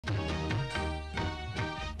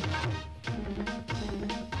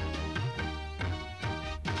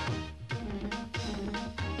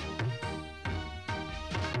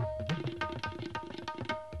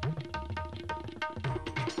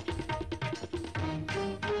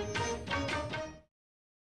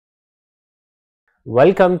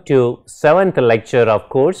Welcome to 7th lecture of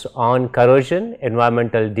course on corrosion,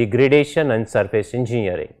 environmental degradation and surface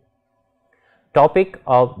engineering. Topic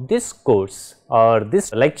of this course or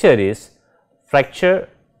this lecture is fracture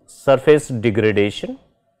surface degradation.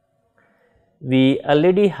 We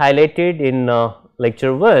already highlighted in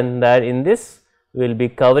lecture 1 that in this we will be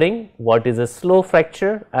covering what is a slow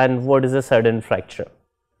fracture and what is a sudden fracture.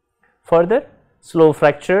 Further, slow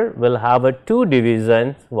fracture will have a two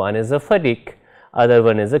divisions, one is a fatigue, other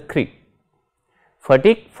one is a creep.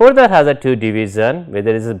 Fatigue further has a two division, whether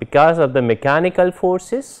it is because of the mechanical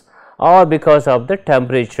forces or because of the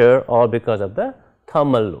temperature or because of the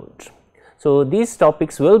thermal load. So, these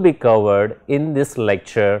topics will be covered in this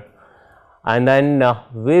lecture, and then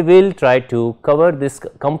we will try to cover this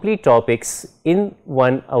complete topics in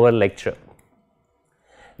 1 hour lecture.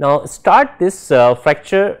 Now, start this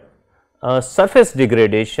fracture surface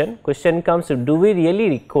degradation. Question comes, do we really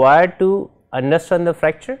require to understand the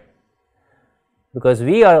fracture? Because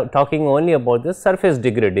we are talking only about the surface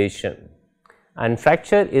degradation, and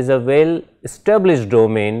fracture is a well established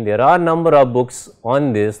domain. There are number of books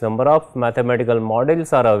on this, number of mathematical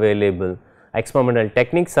models are available, experimental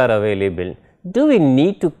techniques are available. Do we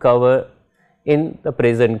need to cover in the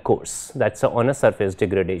present course, that is on a surface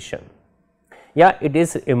degradation? Yeah, it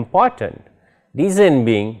is important. Reason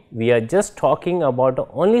being, we are just talking about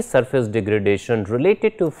only surface degradation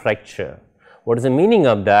related to fracture. What is the meaning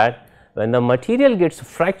of that? When the material gets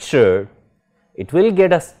fractured, it will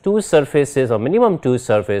get us two surfaces or minimum two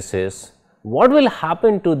surfaces. What will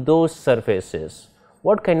happen to those surfaces?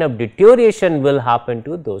 What kind of deterioration will happen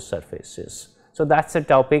to those surfaces? So, that is a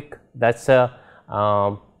topic, that is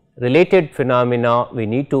a related phenomena we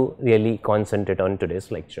need to really concentrate on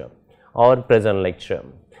today's lecture or present lecture.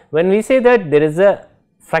 When we say that there is a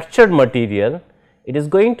fractured material, it is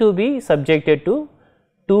going to be subjected to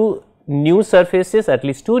two new surfaces, at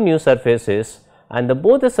least two new surfaces, and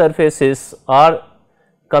both the surfaces are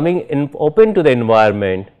coming in open to the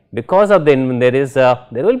environment. Because of the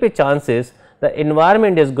there will be chances the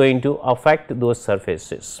environment is going to affect those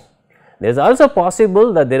surfaces. There is also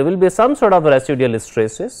possible that there will be some sort of residual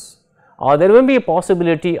stresses, or there will be a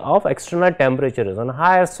possibility of external temperatures on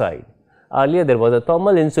higher side. Earlier there was a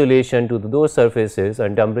thermal insulation to those surfaces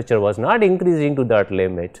and temperature was not increasing to that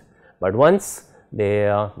limit, but once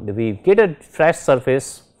we get a fresh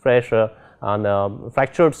surface, on the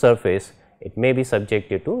fractured surface, it may be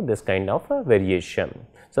subjected to this kind of variation.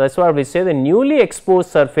 So, that is why we say the newly exposed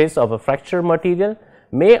surface of a fractured material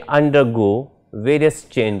may undergo various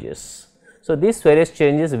changes. So, these various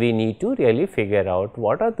changes we need to really figure out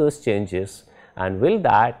what are those changes and will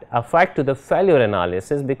that affect to the failure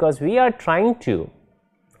analysis, because we are trying to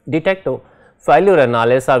detect a failure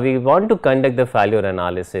analysis or we want to conduct the failure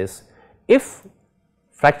analysis. If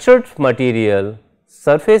fractured material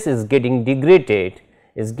surface is getting degraded,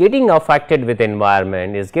 is getting affected with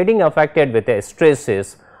environment, is getting affected with the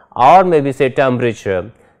stresses or maybe say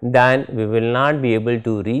temperature, then we will not be able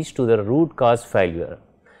to reach to the root cause failure,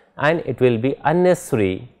 and it will be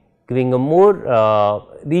unnecessary giving a more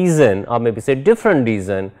reason or maybe say different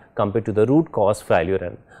reason compared to the root cause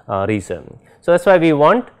failure reason. So, that is why we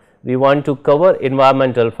want to cover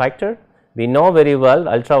environmental factor. We know very well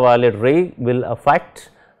ultraviolet ray will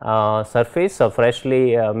affect surface of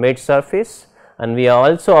freshly made surface, and we are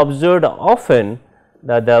also observed often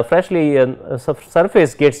that the freshly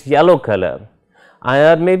surface gets yellow color,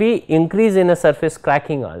 and maybe increase in a surface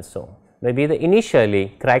cracking also. Maybe the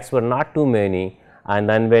initially cracks were not too many, and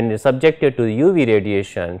then when subjected to UV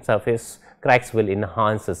radiation, surface cracks will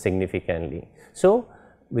enhance significantly. So,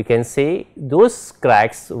 we can say those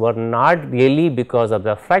cracks were not really because of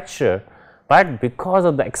the fracture, but because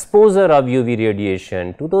of the exposure of UV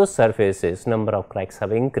radiation to those surfaces, number of cracks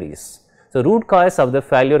have increased. So, root cause of the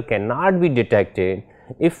failure cannot be detected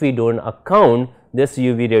if we do not account this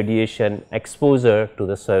UV radiation exposure to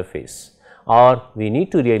the surface, or we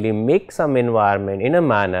need to really make some environment in a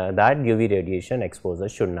manner that UV radiation exposure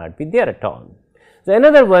should not be there at all. So,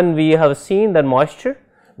 another one we have seen the moisture,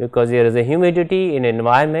 because there is a humidity in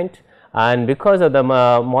environment, and because of the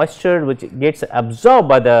moisture which gets absorbed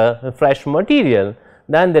by the fresh material,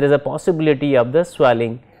 then there is a possibility of the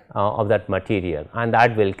swelling of that material, and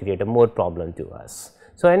that will create a more problem to us.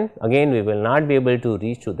 So, and again we will not be able to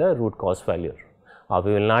reach to the root cause failure, or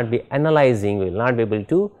we will not be analyzing, we will not be able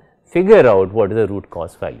to figure out what is the root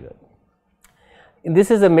cause failure.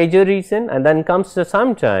 This is a major reason, and then comes to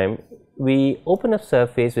sometime we open a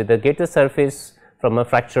surface with a get a surface from a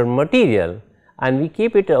fractured material, and we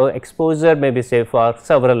keep it exposure maybe say for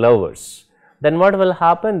several hours. Then what will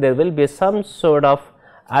happen? There will be some sort of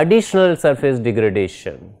additional surface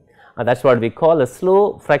degradation, and that is what we call a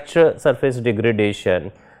slow fracture surface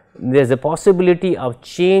degradation. There is a possibility of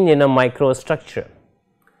change in a microstructure.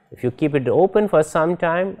 If you keep it open for some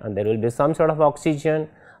time and there will be some sort of oxygen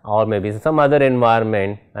or maybe some other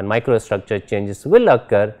environment and microstructure changes will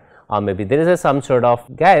occur, or maybe there is some sort of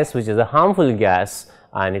gas which is a harmful gas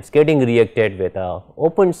and it is getting reacted with a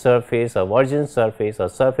open surface or virgin surface or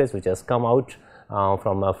surface which has come out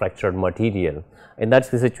from a fractured material. In that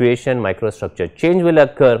situation, microstructure change will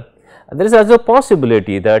occur. There is also a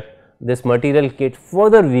possibility that this material get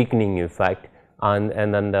further weakening effect, and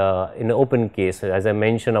then in the open case, as I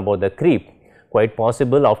mentioned about the creep, quite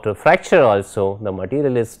possible after fracture also the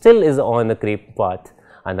material is still on the creep path,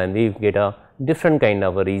 and then we get a different kind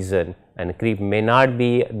of a reason, and creep may not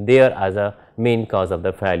be there as a main cause of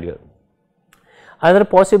the failure. Another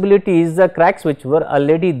possibility is the cracks which were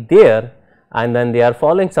already there and then they are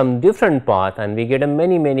following some different path, and we get a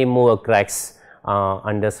many more cracks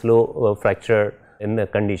under slow fracture in the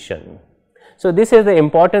condition. So, this is the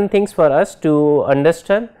important things for us to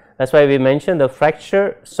understand. That is why we mentioned the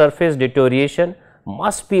fracture surface deterioration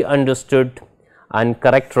must be understood and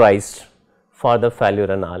characterized for the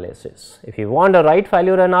failure analysis. If you want a right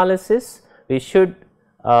failure analysis, we should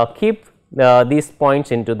keep these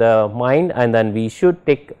points into the mind, and then we should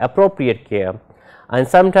take appropriate care. And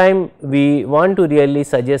sometime we want to really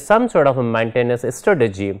suggest some sort of a maintenance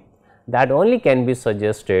strategy that only can be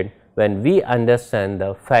suggested when we understand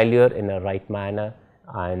the failure in a right manner,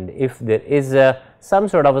 and if there is some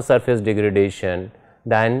sort of a surface degradation,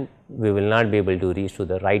 then we will not be able to reach to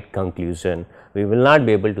the right conclusion. We will not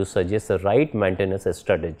be able to suggest the right maintenance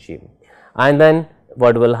strategy. And then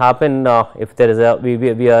what will happen if there is a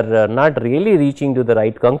we are not really reaching to the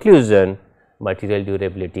right conclusion, material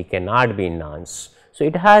durability cannot be enhanced. So,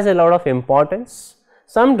 it has a lot of importance.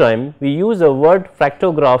 Sometimes we use a word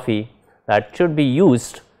fractography that should be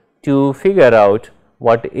used to figure out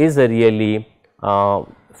what is a really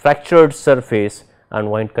fractured surface and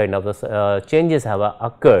what kind of changes have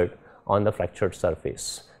occurred on the fractured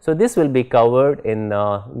surface. So, this will be covered in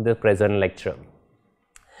the present lecture.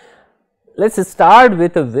 Let us start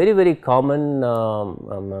with a very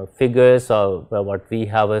common figures or what we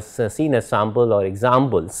have seen as sample or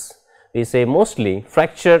examples. We say mostly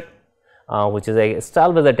fracture, which is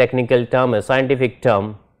itself as a technical term, a scientific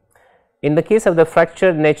term. In the case of the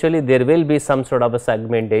fracture, naturally there will be some sort of a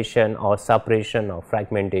segmentation or separation or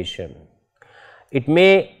fragmentation. It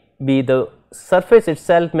may be the surface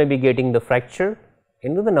itself may be getting the fracture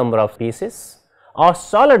into the number of pieces, or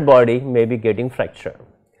solid body may be getting fracture.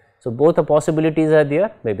 So, both the possibilities are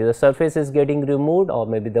there, maybe the surface is getting removed, or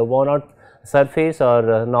maybe the worn out surface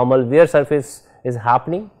or normal wear surface is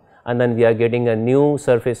happening, and then we are getting a new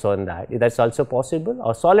surface on that. That is also possible,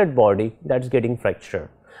 or solid body that is getting fracture,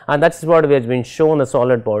 and that is what we have been shown a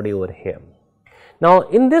solid body over here. Now,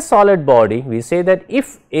 in this solid body, we say that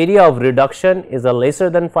if area of reduction is a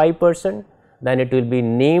lesser than 5%, then it will be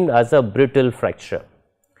named as a brittle fracture.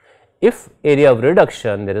 If area of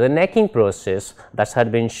reduction, there is a necking process that has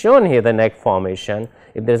been shown here, the neck formation.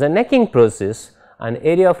 If there is a necking process and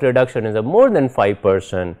area of reduction is a more than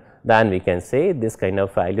 5%, then we can say this kind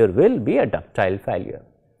of failure will be a ductile failure.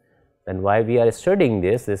 Then why we are studying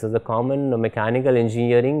this? This is a common mechanical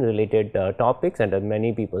engineering related topics, and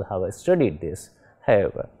many people have studied this.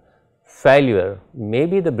 However, failure may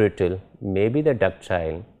be the brittle, may be the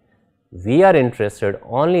ductile. We are interested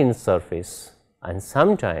only in surface, and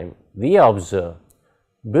sometimes we observe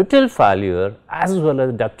brittle failure as well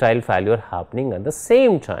as ductile failure happening at the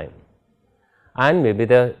same time, and maybe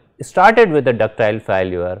the started with the ductile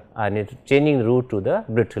failure and it changing route to the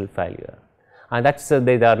brittle failure, and that is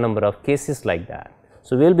there are number of cases like that.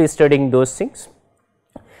 So, we will be studying those things.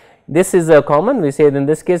 This is a common, we say in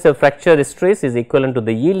this case the fracture stress is equivalent to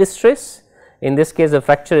the yield stress. In this case the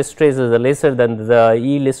fracture stress is lesser than the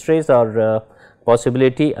yield stress or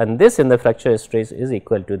possibility, and this in the fracture stress is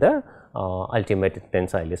equal to the ultimate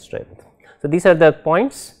tensile strength. So, these are the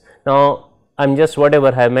points. Now, I am just whatever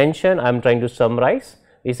I have mentioned, I am trying to summarize.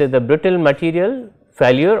 We say the brittle material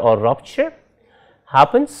failure or rupture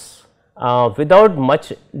happens without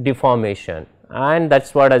much deformation, and that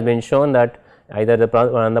is what has been shown, that either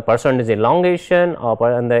the percentage elongation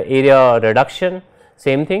or on the area reduction,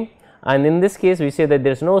 same thing. And in this case we say that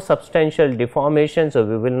there is no substantial deformation, so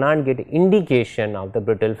we will not get indication of the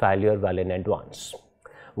brittle failure well in advance.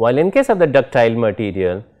 While in case of the ductile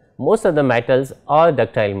material, most of the metals are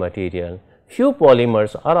ductile material, few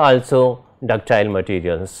polymers are also ductile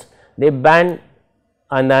materials. They bend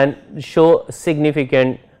and then show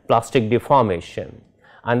significant plastic deformation,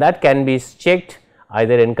 and that can be checked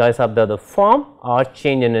either in case of the form or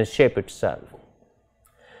change in the shape itself.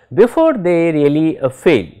 before they really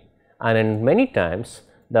fail, and in many times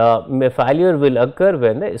the failure will occur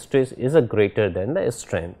when the stress is greater than the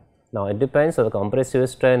strength. Now, it depends on the compressive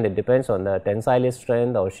strength, it depends on the tensile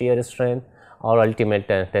strength or shear strength or ultimate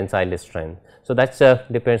tensile strength. So, that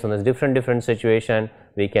depends on the different situation.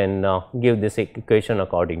 We can give this equation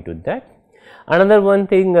according to that. Another one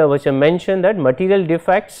thing which I mentioned, that material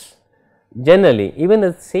defects generally, even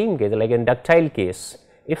the same case like in ductile case,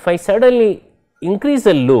 if I suddenly increase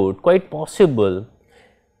the load, quite possible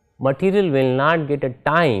material will not get a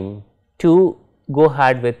time to go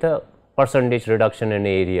ahead with a percentage reduction in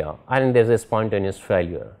area, and there is a spontaneous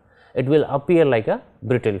failure. It will appear like a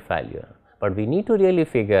brittle failure, but we need to really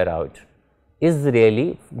figure out, is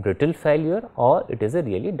really brittle failure or it is a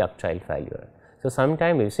really ductile failure. So,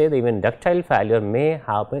 sometimes we say that even ductile failure may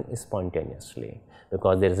happen spontaneously,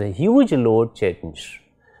 because there is a huge load change.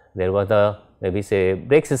 There was a maybe say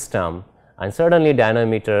brake system, and suddenly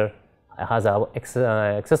dynamometer has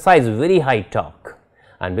exercised very high torque,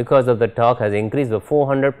 and because of the torque has increased by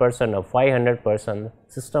 400% or 500%,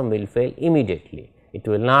 system will fail immediately. It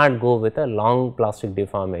will not go with a long plastic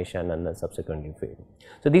deformation and then subsequently fail.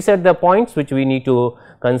 So, these are the points which we need to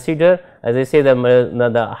consider. As I say,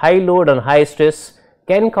 the high load and high stress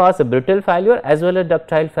can cause a brittle failure as well as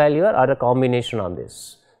ductile failure, or a combination of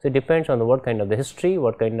this. So, it depends on what kind of the history,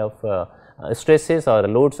 what kind of stresses or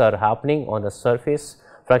loads are happening on the surface.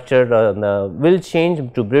 Fracture will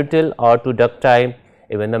change to brittle or to ductile.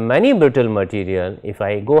 Even the many brittle material, if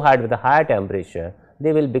I go ahead with a higher temperature,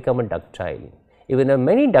 they will become a ductile. Even the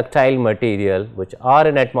many ductile material which are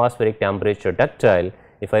in atmospheric temperature ductile,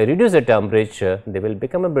 if I reduce the temperature, they will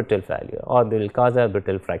become a brittle failure or they will cause a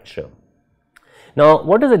brittle fracture. Now,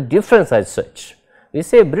 what is the difference as such? We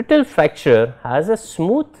say brittle fracture has a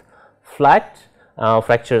smooth flat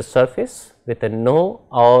fracture surface with a no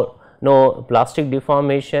plastic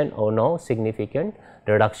deformation or no significant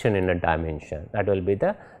reduction in a dimension. That will be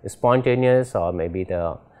the spontaneous, or maybe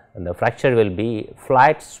the fracture will be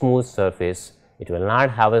flat smooth surface. It will not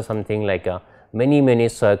have something like a many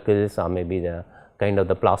circles, or maybe the kind of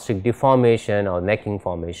the plastic deformation or necking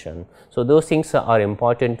formation. So, those things are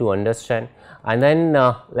important to understand, and then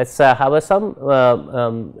let us have some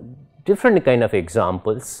different kind of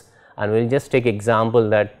examples, and we will just take example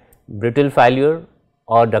that brittle failure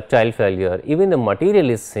or ductile failure, even the material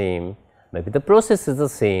is same, maybe the process is the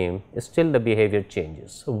same, still the behavior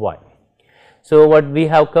changes. Why? So, what we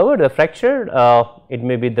have covered, the fracture, it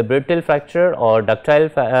may be the brittle fracture or ductile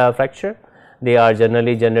fracture. They are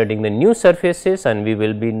generally generating the new surfaces, and we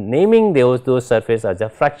will be naming those surfaces as a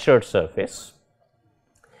fractured surface.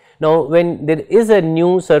 Now, when there is a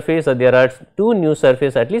new surface, or there are two new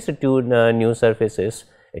surfaces, at least two new surfaces,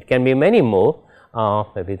 it can be many more.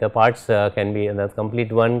 Maybe the parts can be the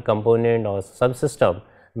complete one component or subsystem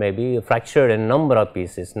may be fractured in number of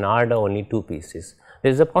pieces, not only two pieces.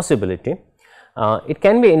 There is a possibility. It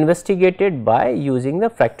can be investigated by using the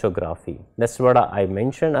fractography. That is what I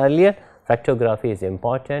mentioned earlier. Fractography is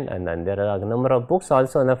important, and then there are a number of books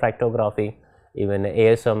also on the fractography. Even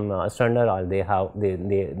ASM standard,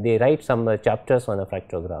 they write some chapters on the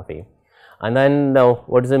fractography. And then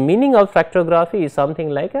what is the meaning of fractography is something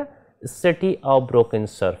like a study of broken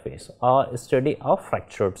surface or study of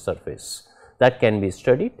fractured surface that can be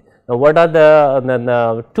studied. Now, what are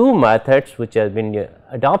the two methods which have been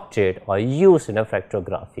adopted or used in a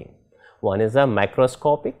fractography? One is a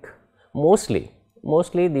macroscopic, mostly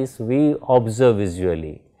this we observe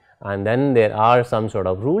visually, and then there are some sort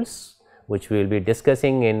of rules which we will be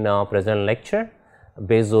discussing in present lecture.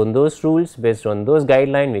 Based on those rules, based on those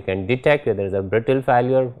guidelines, we can detect whether there is a brittle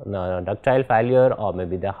failure, ductile failure, or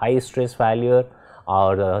maybe the high stress failure,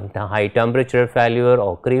 or the high temperature failure,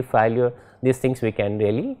 or creep failure. These things we can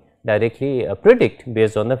really directly predict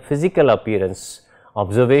based on the physical appearance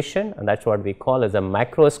observation, and that is what we call as a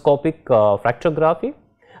macroscopic fractography.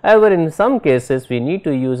 However, in some cases we need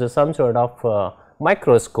to use some sort of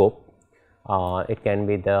microscope. It can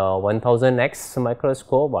be the 1000x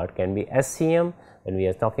microscope, or it can be SCM when we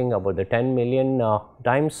are talking about the 10 million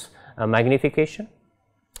times magnification.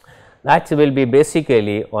 That will be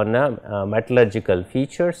basically on metallurgical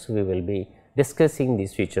features. We will be discussing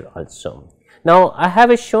this feature also. Now, I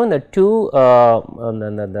have shown the two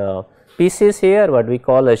the pieces here, what we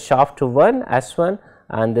call a shaft 1 S1,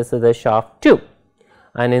 and this is the shaft 2.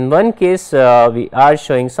 And in one case we are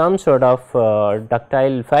showing some sort of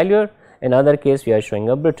ductile failure, in other case we are showing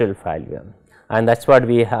a brittle failure, and that is what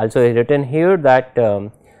we also written here, that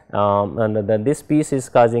this piece is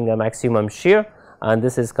causing a maximum shear and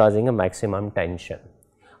this is causing a maximum tension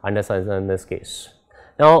in this case.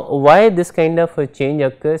 Now, why this kind of a change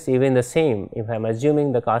occurs? Even the same, if I am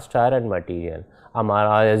assuming the cast iron material, I am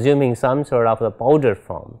assuming some sort of a powder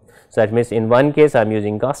form. So, that means in one case I am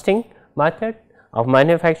using casting method of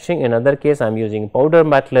manufacturing, in another case I am using powder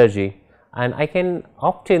metallurgy, and I can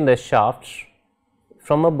obtain the shafts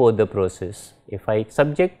from both the process. If I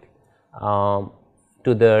subject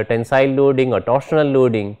to the tensile loading or torsional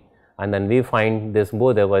loading, and then we find this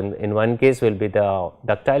both in one case will be the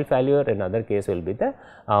ductile failure, in another case will be the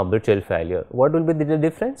brittle failure. What will be the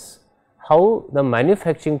difference? How the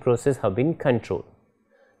manufacturing process have been controlled.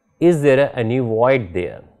 Is there any void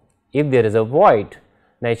there? If there is a void,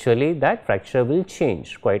 naturally that fracture will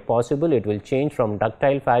change, quite possible it will change from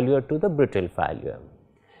ductile failure to the brittle failure.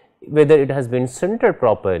 Whether it has been sintered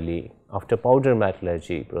properly after powder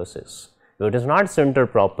metallurgy process. If it is not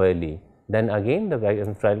sintered properly, then again the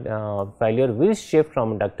failure will shift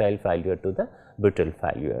from ductile failure to the brittle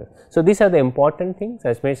failure. So, these are the important things,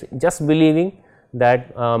 as means just believing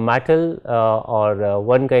that metal or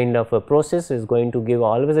one kind of a process is going to give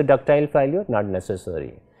always a ductile failure, not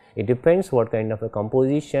necessary. It depends what kind of a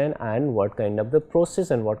composition and what kind of the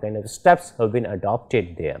process and what kind of steps have been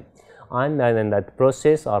adopted there, and then that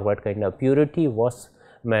process or what kind of purity was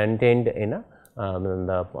maintained in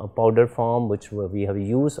the powder form which we have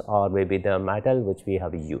used, or maybe the metal which we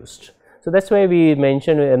have used. So, that is why we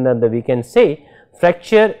mentioned, and then we can say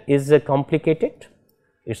fracture is complicated,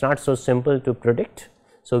 it is not so simple to predict.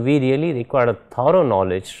 So, we really require a thorough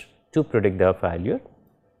knowledge to predict the failure.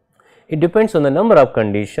 It depends on the number of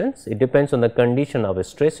conditions, it depends on the condition of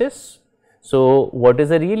stresses. So, what is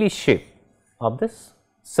the really shape of this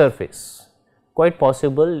surface? Quite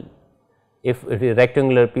possible if a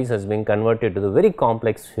rectangular piece has been converted to the very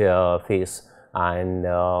complex face, and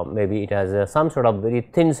maybe it has some sort of very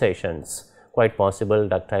thin sections, quite possible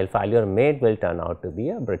ductile failure will turn out to be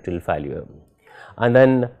a brittle failure. And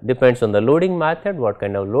then depends on the loading method, what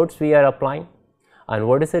kind of loads we are applying, and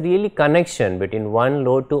what is the really connection between one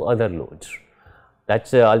load to other loads. That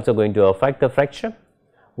is also going to affect the fracture.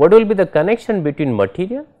 What will be the connection between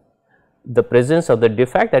material, the presence of the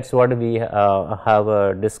defect, that is what we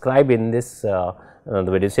have described in this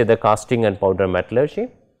when you say the casting and powder metallurgy,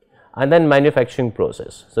 and then manufacturing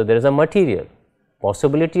process. So, there is a material,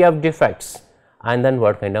 possibility of defects, and then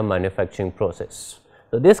what kind of manufacturing process.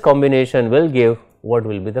 So, this combination will give what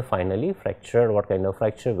will be the finally fracture, what kind of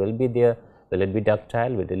fracture will be there, will it be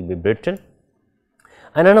ductile, will it be brittle.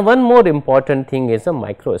 And then one more important thing is the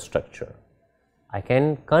microstructure. I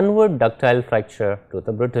can convert ductile fracture to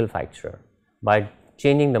the brittle fracture by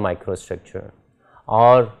changing the microstructure,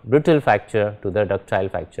 or brittle fracture to the ductile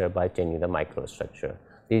fracture by changing the microstructure.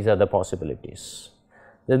 These are the possibilities.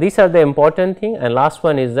 So, these are the important thing, and last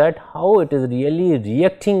one is that how it is really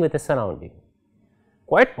reacting with the surrounding.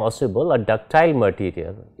 Quite possible a ductile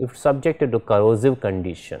material if subjected to corrosive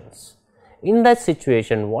conditions. In that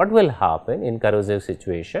situation, what will happen in corrosive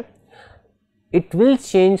situation? It will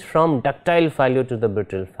change from ductile failure to the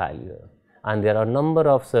brittle failure, and there are number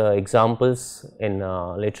of examples in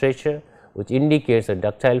literature which indicates that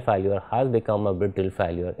ductile failure has become a brittle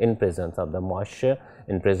failure in presence of the moisture,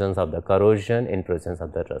 in presence of the corrosion, in presence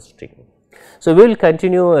of the rusting. So, we will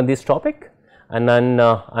continue this topic, and then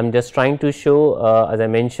I am just trying to show as I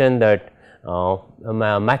mentioned that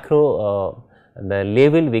macro the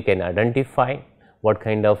level we can identify what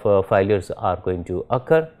kind of failures are going to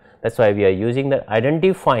occur. That is why we are using the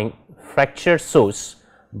identifying fracture source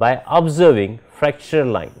by observing fracture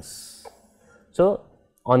lines. So,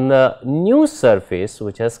 on the new surface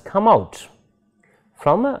which has come out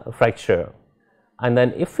from a fracture, and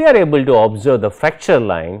then if we are able to observe the fracture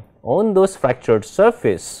line on those fractured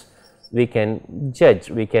surface, we can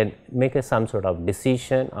judge, we can make some sort of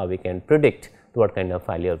decision, or we can predict what kind of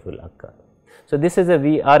failure will occur. So, this is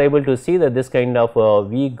we are able to see that this kind of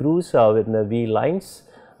V grooves with the V lines,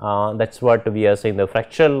 that is what we are saying the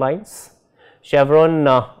fracture lines. Chevron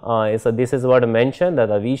this is what I mentioned, that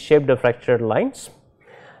the V shaped fracture lines.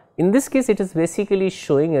 In this case, it is basically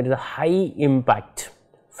showing it is a high impact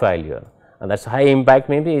failure, and that is high impact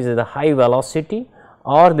maybe is a high velocity,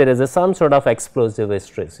 or there is some sort of explosive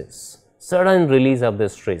stresses, sudden release of the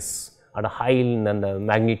stress at a high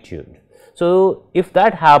magnitude. So, if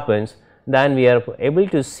that happens, then we are able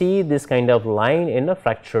to see this kind of line in a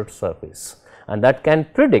fractured surface, and that can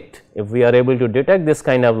predict, if we are able to detect this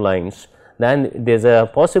kind of lines, then there is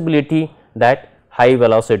a possibility that high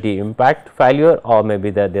velocity impact failure, or maybe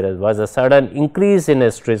that there was a sudden increase in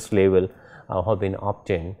a stress level have been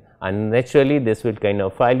obtained, and naturally this will kind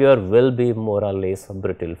of failure will be more or less a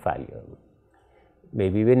brittle failure.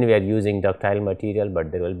 Maybe when we are using ductile material,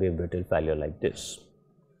 but there will be a brittle failure like this.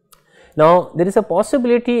 Now, there is a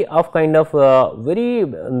possibility of kind of very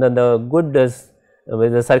the good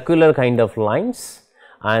with the circular kind of lines,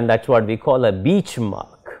 and that is what we call a beach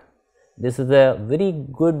mark. This is a very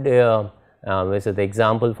good this is the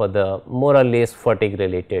example for the more or less fatigue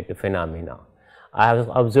related phenomena. I have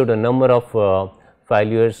observed a number of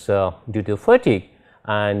failures due to fatigue,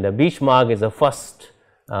 and the beach mark is the first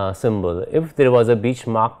symbol. If there was a beach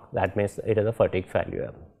mark, that means it is a fatigue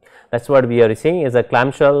failure. That is what we are seeing is a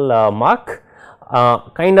clamshell mark,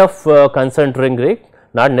 kind of concentric ring,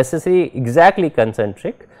 not necessarily exactly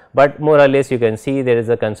concentric, but more or less you can see there is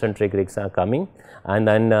a concentric rings are coming, and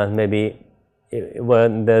then maybe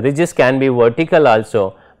the ridges can be vertical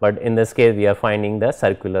also, but in this case we are finding the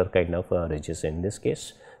circular kind of ridges in this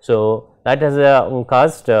case. So, that has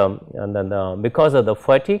caused and then because of the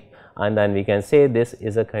fatigue, and then we can say this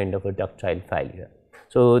is a kind of a ductile failure.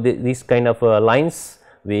 So, these kind of lines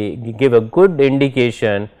we give a good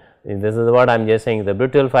indication. This is what I am just saying, the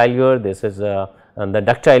brittle failure, this is the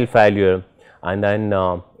ductile failure, and then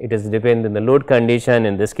it is depend on the load condition,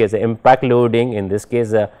 in this case impact loading, in this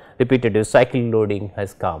case repetitive cycle loading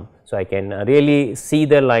has come. So, I can really see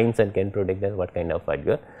the lines and can predict that what kind of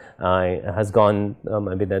failure has gone,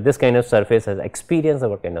 maybe this kind of surface has experienced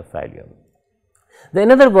what kind of failure. The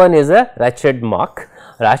another one is a ratchet mark.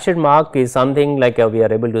 Ratchet mark is something like we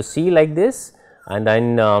are able to see like this, and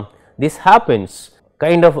then this happens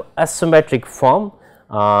kind of asymmetric form,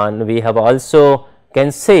 and we have also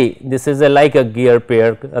can say this is like a gear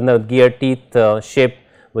pair and the gear teeth shape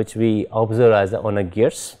which we observe as on a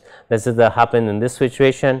gears. This is the happen in this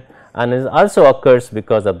situation, and it also occurs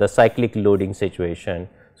because of the cyclic loading situation.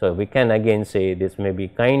 So, we can again say this may be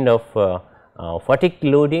kind of fatigue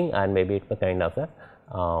loading, and maybe it is a kind of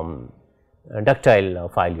a ductile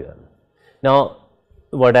failure. Now,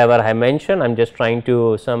 whatever I mentioned, I am just trying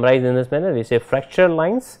to summarize in this manner. We say fracture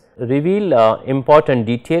lines reveal important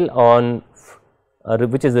detail on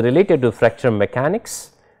which is related to fracture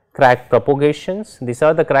mechanics, crack propagations. These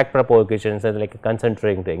are the crack propagations as like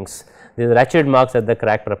concentric rings. These ratchet marks are the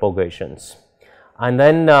crack propagations, and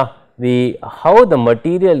then how the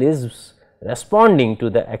material is responding to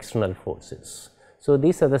the external forces. So,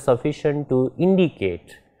 these are the sufficient to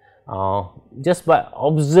indicate just by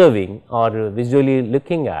observing or visually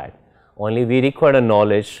looking at, only we require a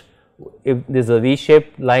knowledge. If this a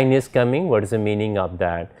V-shaped line is coming, what is the meaning of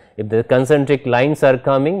that? If the concentric lines are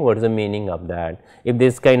coming, what is the meaning of that? If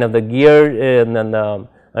this kind of the gear and the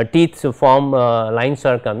teeth form lines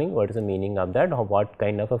are coming, what is the meaning of that, or what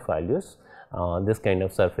kind of a values this kind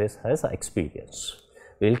of surface has experienced.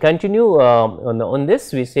 We will continue on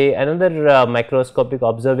this. We say another microscopic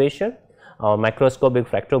observation, microscopic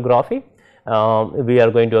fractography. We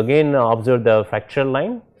are going to again observe the fracture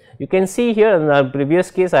line. You can see here in the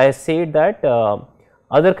previous case I said that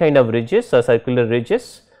other kind of ridges, circular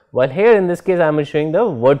ridges, while here in this case I am showing the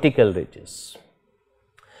vertical ridges,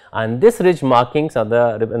 and this ridge markings are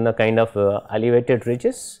the kind of elevated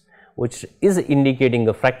ridges which is indicating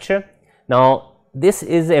a fracture. Now, this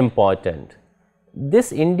is important.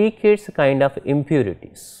 This indicates kind of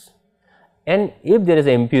impurities, and if there is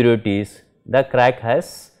impurities, the crack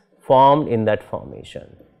has formed in that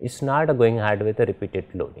formation. It is not going ahead with a repeated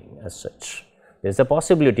loading as such. There is a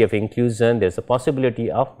possibility of inclusion, there is a possibility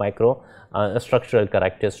of micro structural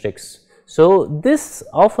characteristics. So, this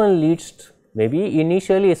often leads to, maybe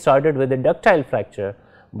initially it started with a ductile fracture,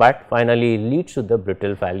 but finally leads to the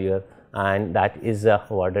brittle failure, and that is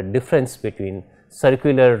what a difference between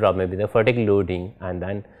circular or maybe the fatigue loading, and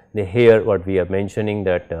then the here what we are mentioning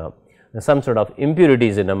that some sort of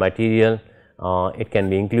impurities in a material, it can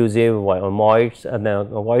be inclusive or moids and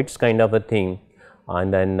voids kind of a thing,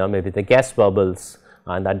 and then maybe the gas bubbles,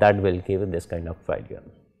 and that will give this kind of failure.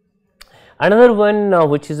 Another one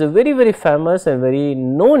which is a very famous and very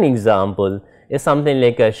known example is something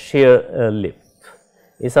like a shear lip.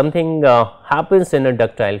 Is something happens in a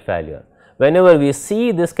ductile failure. Whenever we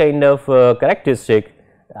see this kind of characteristic,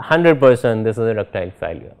 100% this is a ductile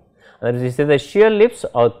failure. And we say the shear lips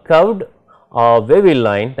are curved or wavy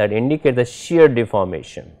line that indicate the shear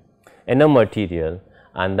deformation in a material,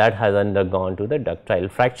 and that has undergone to the ductile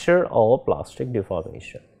fracture or plastic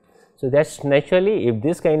deformation. So, that is naturally if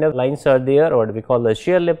this kind of lines are there, or what we call the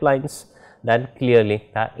shear lip lines, then clearly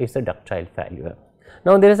that is a ductile failure.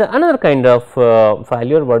 Now, there is another kind of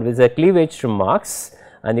failure what is a cleavage marks,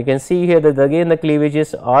 and you can see here that again the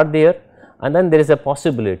cleavages are there, and then there is a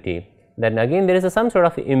possibility then again there is some sort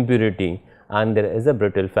of impurity and there is a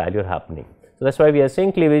brittle failure happening. So, that is why we are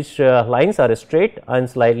saying cleavage lines are straight and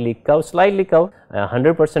slightly curved,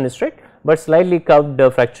 100% straight, but slightly curved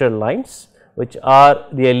fracture lines which are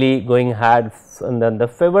really going hard and then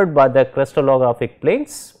favored by the crystallographic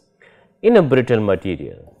planes in a brittle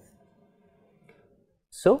material.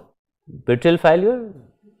 So, brittle failure,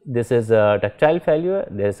 this is a ductile failure,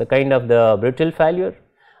 there is a kind of the brittle failure,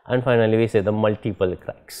 and finally we say the multiple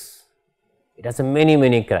cracks. It has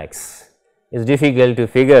many cracks. It is difficult to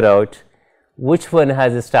figure out which one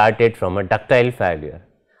has started from a ductile failure.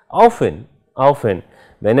 Often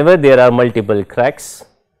whenever there are multiple cracks,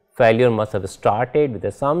 failure must have started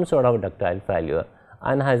with some sort of ductile failure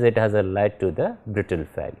and it has led to the brittle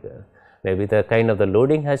failure. Maybe the kind of the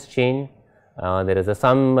loading has changed, there is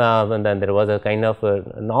and then there was a kind of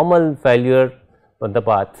a normal failure on the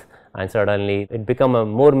path, and suddenly it become a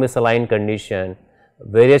more misaligned condition,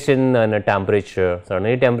 variation in a temperature,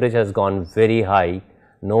 suddenly temperature has gone very high,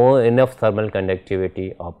 no enough thermal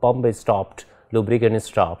conductivity, or pump is stopped, lubricant is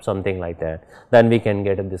stopped, something like that, then we can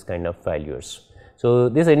get this kind of failures. So,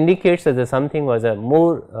 this indicates that something was a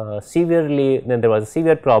more severely, then there was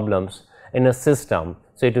severe problems in a system.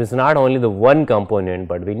 So, it is not only the one component,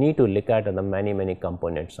 but we need to look at the many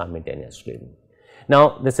components simultaneously.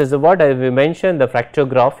 Now, this is what I mentioned, the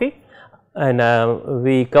fractography, and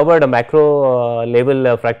we covered a macro level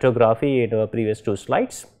fractography in our previous 2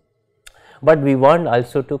 slides, but we want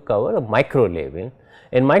also to cover a micro level.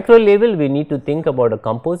 In micro level, we need to think about a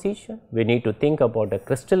composition, we need to think about a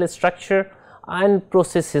crystal structure and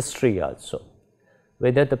process history also,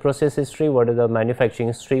 whether the process history, what is the manufacturing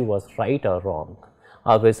history was right or wrong,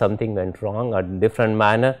 or whether something went wrong or different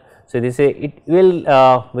manner. So, they say it will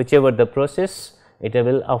whichever the process, it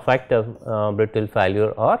will affect a brittle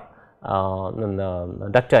failure or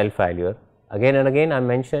ductile failure. Again and again I am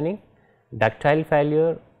mentioning ductile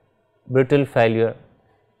failure, brittle failure,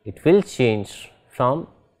 it will change from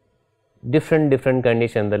different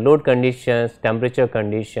conditions, the load conditions, temperature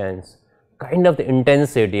conditions, kind of the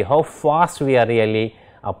intensity, how fast we are really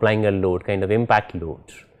applying a load, kind of impact load.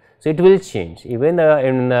 So, it will change, even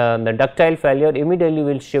in the ductile failure immediately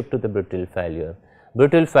will shift to the brittle failure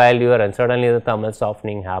and suddenly the thermal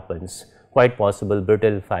softening happens, quite possible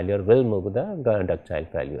brittle failure will move to the ductile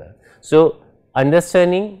failure. So,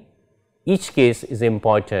 understanding each case is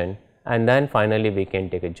important, and then finally we can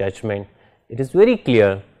take a judgment. It is very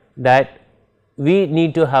clear that we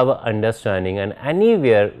need to have an understanding, and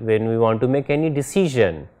anywhere when we want to make any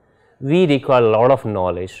decision, we require a lot of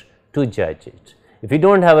knowledge to judge it. If we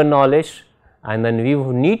do not have a knowledge and then we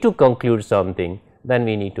need to conclude something, then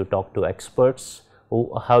we need to talk to experts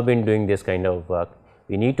who have been doing this kind of work.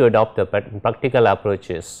 We need to adopt the practical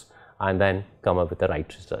approaches and then come up with the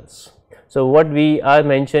right results. So, what we are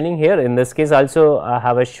mentioning here in this case also I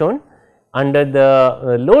have shown under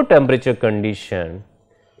the low temperature condition,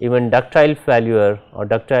 even ductile failure or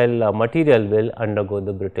ductile material will undergo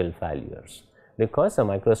the brittle failures, because the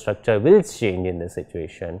microstructure will change in this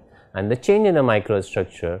situation, and the change in the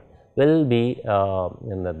microstructure will be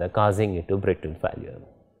causing it to brittle failure.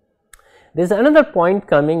 There is another point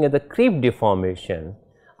coming at the creep deformation,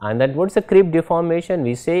 and that what is a creep deformation?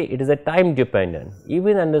 We say it is a time dependent,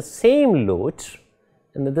 even on the same load,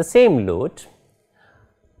 under the same load,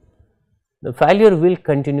 the failure will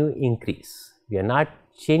continue increase. We are not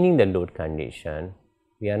changing the load condition,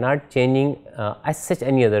 we are not changing as such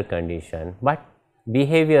any other condition, but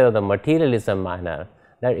behavior of the material is a manner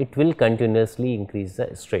that it will continuously increase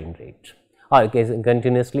the strain rate or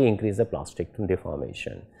continuously increase the plastic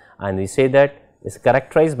deformation, and we say that is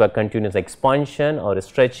characterized by continuous expansion or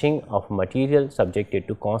stretching of material subjected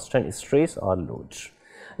to constant stress or loads.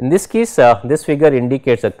 In this case, this figure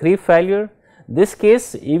indicates a creep failure. This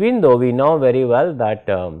case, even though we know very well that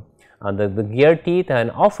the gear teeth, and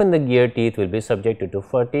often the gear teeth will be subjected to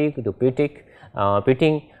fatigue, to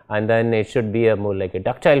pitting, and then it should be a more like a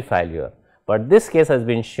ductile failure. But this case has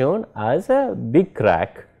been shown as a big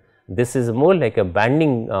crack. This is more like a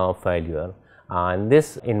banding failure, and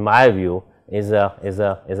this in my view is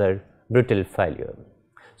a brittle failure.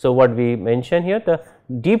 So, what we mention here, the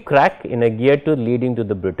deep crack in a gear tooth leading to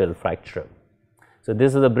the brittle fracture. So,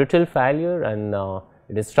 this is a brittle failure, and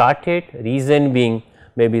it is started, reason being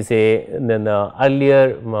maybe say then the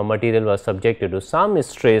earlier material was subjected to some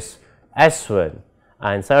stress as well,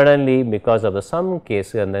 and suddenly because of some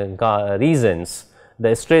case and the reasons,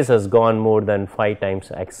 the stress has gone more than 5 times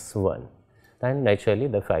x1, then naturally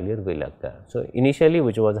the failure will occur. So, initially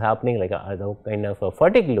which was happening like a kind of a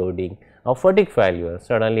fatigue loading or fatigue failure,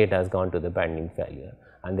 suddenly it has gone to the banding failure,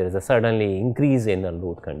 and there is a suddenly increase in the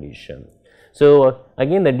load condition. So,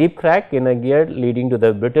 again the deep crack in a gear leading to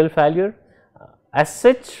the brittle failure. As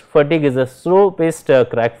such, fatigue is a slow paced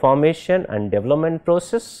crack formation and development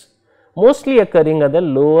process, mostly occurring at the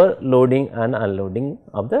lower loading and unloading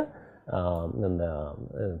of the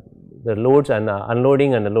the loads and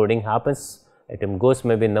unloading and loading happens. It goes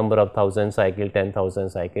maybe number of 1000 cycle, 10,000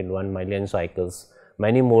 cycle, 1,000,000 cycles,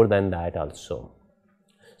 many more than that also.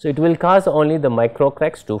 So, it will cause only the micro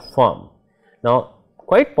cracks to form. Now,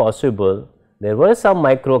 quite possible there were some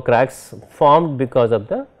micro cracks formed because of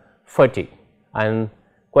the fatigue, and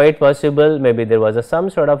quite possible maybe there was some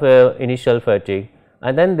sort of initial fatigue,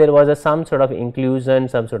 and then there was some sort of inclusion,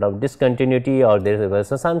 some sort of discontinuity, or there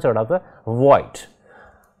was some sort of a void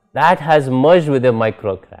that has merged with a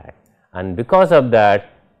micro crack, and because of that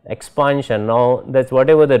expansion, now that is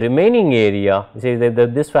whatever the remaining area, you see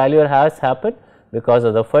that this failure has happened because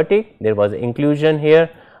of the fatigue, there was inclusion here,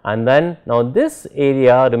 and then now this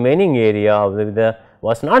area, remaining area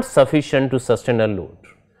was not sufficient to sustain a load.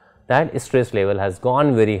 That stress level has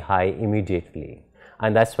gone very high immediately,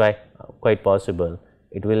 and that is why quite possible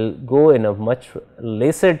it will go in a much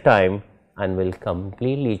lesser time and will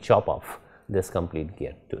completely chop off this complete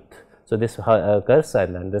gear tooth. So, this occurs,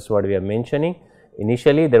 and this is what we are mentioning.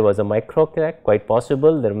 Initially there was a micro crack, quite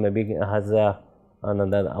possible there may be has a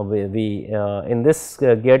in this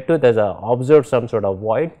gear tooth has observed some sort of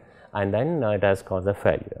void, and then it has caused a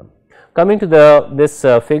failure. Coming to this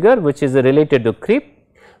figure, which is related to creep,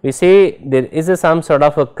 we say there is some sort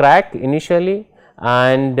of a crack initially,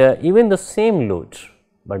 and even the same load,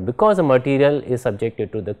 but because the material is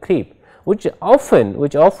subjected to the creep, which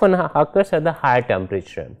often occurs at the higher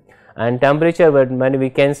temperature, and temperature when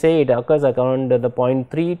we can say it occurs around the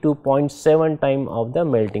 0.3 to 0.7 time of the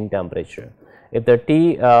melting temperature. If the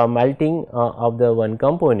T melting of the one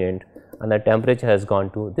component and the temperature has gone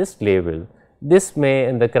to this level, this may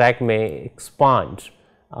the crack may expand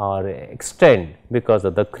or extend because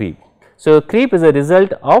of the creep. So, creep is a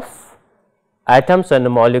result of atoms and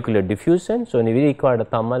molecular diffusion. So, we require the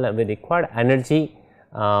thermal, we require energy,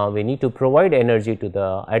 we need to provide energy to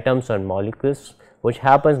the atoms and molecules, which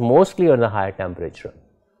happens mostly on the higher temperature.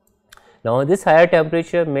 Now, this higher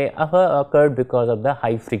temperature may have occurred because of the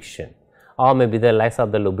high friction, or maybe the less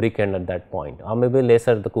of the lubricant at that point, or maybe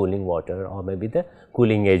lesser the cooling water, or maybe the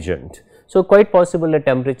cooling agent. So, quite possible the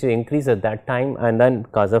temperature increase at that time and then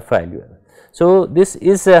cause a failure. So, this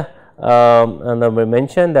is we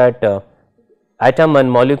mentioned that atom and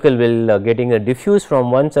molecule will getting diffused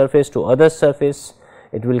from one surface to other surface.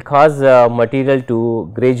 It will cause material to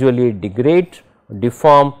gradually degrade,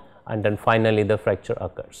 deform, and then finally the fracture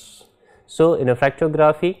occurs. So, in a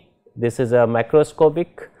fracturography, this is a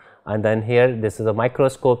macroscopic, and then here this is a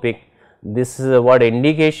microscopic. This is what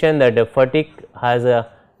indication that the fatigue has a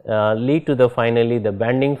lead to the finally the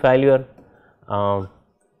bending failure,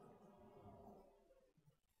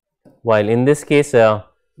 while in this case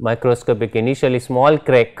microscopic initially small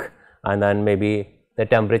crack, and then maybe the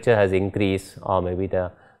temperature has increased, or maybe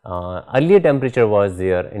the earlier temperature was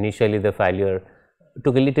there, initially the failure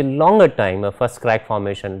took a little longer time, first crack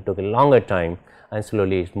formation took a longer time, and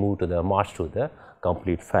slowly it moved to the march to the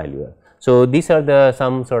complete failure. So, these are the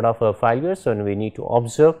some sort of failures, and we need to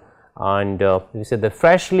observe, and we say the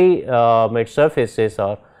freshly made surfaces,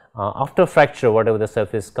 or after fracture whatever the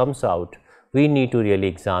surface comes out, we need to really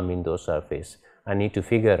examine those surface and need to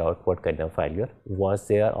figure out what kind of failure was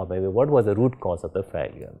there, or maybe what was the root cause of the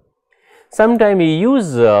failure. Sometimes we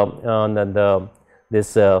use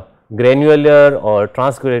this granular or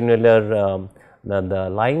transgranular the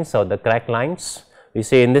lines or the crack lines. We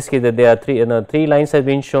say in this case that there are three lines have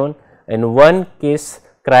been shown. In one case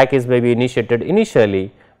crack is maybe initiated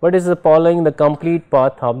initially, but is following the complete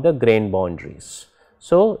path of the grain boundaries.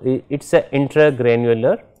 So, it is a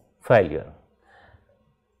intragranular failure.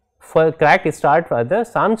 For crack it starts at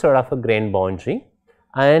some sort of a grain boundary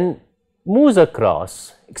and moves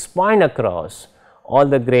across, expand across all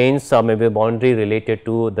the grains or maybe boundary related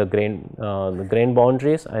to the grain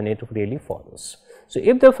boundaries, and it really follows. So,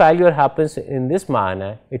 if the failure happens in this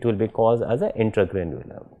manner, it will be caused as a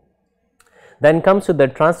intragranular. Then comes to the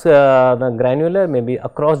transgranular, maybe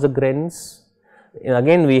across the grains.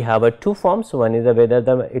 Again we have two forms, one is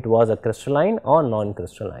whether it was a crystalline or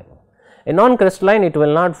non-crystalline. In non-crystalline it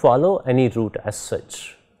will not follow any route as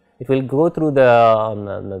such, it will go through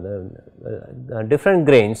the different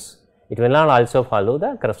grains, it will not also follow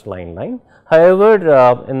the crystalline line.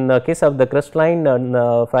 However, in the case of the crystalline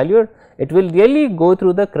failure, it will really go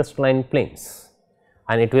through the crystalline planes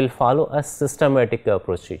and it will follow a systematic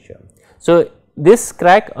procedure. So, this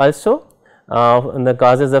crack also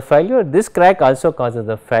causes a failure, this crack also causes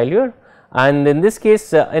a failure, and in this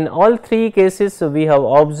case in all three cases we have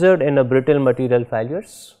observed in a brittle material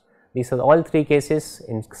failures. These are all three cases.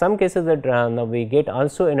 In some cases that we get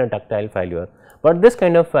also in a ductile failure, but this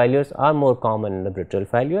kind of failures are more common in the brittle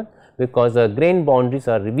failure, because the grain boundaries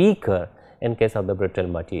are weaker in case of the brittle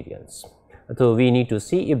materials. So, we need to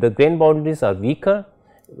see if the grain boundaries are weaker,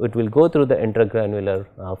 it will go through the intergranular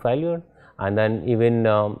failure, and then even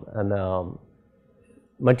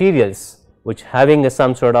materials which having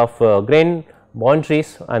some sort of grain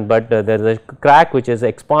boundaries, and but there is a crack which is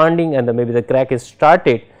expanding, and maybe the crack is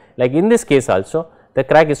started, like in this case also the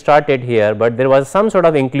crack is started here, but there was some sort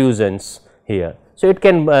of inclusions here. So, it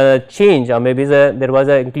can change, or maybe there was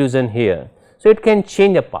an inclusion here. So, it can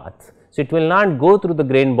change a path. So, it will not go through the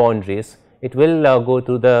grain boundaries, it will go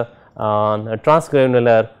through the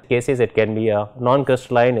transgranular cases. It can be a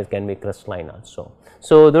non-crystalline, it can be crystalline also.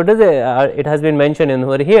 So, that is it has been mentioned in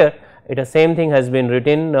over here, it is same thing has been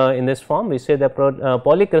written in this form. We say the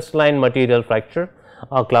polycrystalline material fracture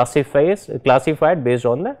are classified based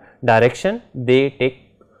on the direction they take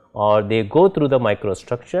or they go through the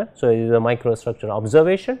microstructure. So, it is a microstructure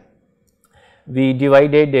observation. We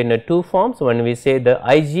divided in two forms, one we say the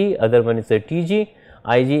IG, other one is the TG.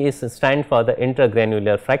 IG is stand for the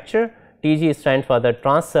intragranular fracture, TG stand for the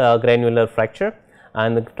transgranular fracture,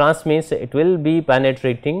 and the trans means it will be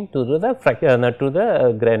penetrating to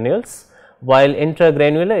the granules, while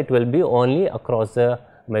intragranular it will be only across the,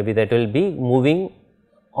 maybe that will be moving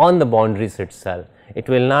on the boundaries itself. It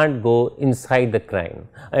will not go inside the grain,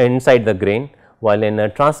 while in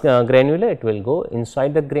transgranular it will go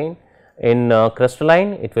inside the grain. In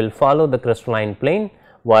crystalline it will follow the crystalline plane,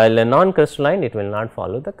 while a non-crystalline it will not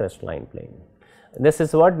follow the crystalline plane. This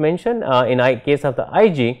is what mentioned in case of the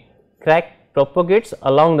IG, crack propagates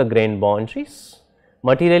along the grain boundaries,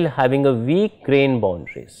 material having a weak grain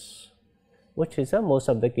boundaries, which is most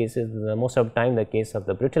of the cases, most of the time the case of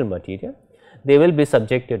the brittle material, they will be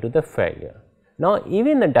subjected to the failure. Now,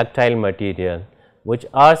 even the ductile material which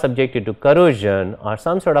are subjected to corrosion or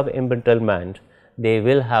some sort of embrittlement, they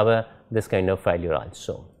will have this kind of failure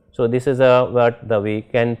also. So, this is what we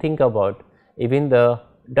can think about, even the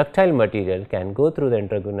ductile material can go through the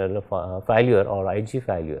intergranular failure or IG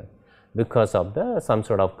failure because of the some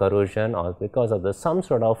sort of corrosion or because of the some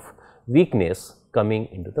sort of weakness coming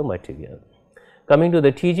into the material. Coming to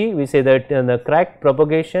the TG, we say that the crack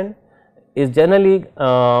propagation is generally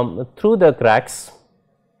through the cracks.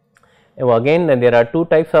 Again, there are two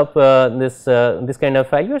types of this kind of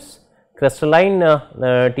failures. Crystalline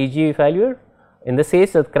TG failure, in this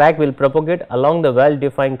case the crack will propagate along the well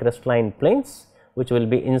defined crystalline planes which will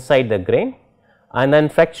be inside the grain, and then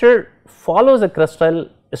fracture follows the crystal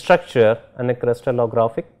structure and the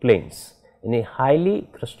crystallographic planes in a highly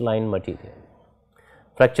crystalline material.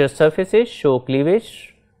 Fracture surfaces show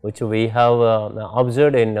cleavage, which we have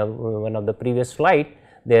observed in one of the previous slide.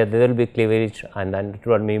 There will be cleavage, and then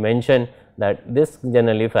what we mentioned that this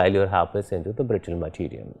generally failure happens into the brittle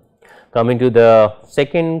material. Coming to the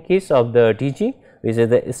second case of the TG, which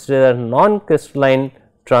is the non-crystalline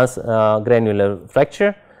transgranular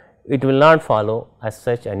fracture, it will not follow as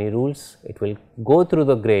such any rules, it will go through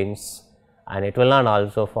the grains and it will not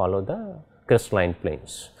also follow the crystalline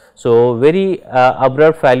planes. So, very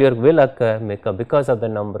abrupt failure will occur because of the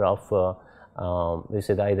number of we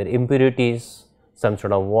say either impurities, some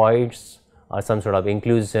sort of voids or some sort of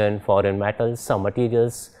inclusion, foreign metals, some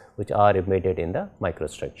materials which are embedded in the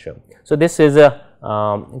microstructure. So, this is a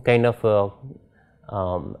kind of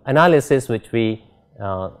analysis which we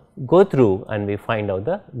go through and we find out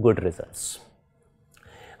the good results.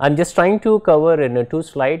 I am just trying to cover in a two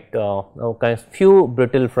slide few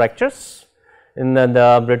brittle fractures. In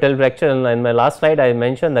the brittle fracture, in my last slide I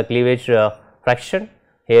mentioned the cleavage fraction.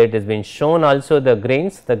 Here it has been shown also the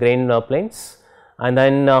grains, the grain planes, and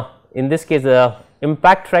then in this case the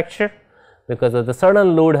impact fracture, because of the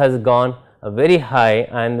sudden load has gone very high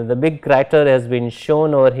and the big crater has been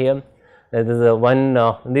shown over here. There is a one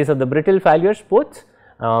these are the brittle failures both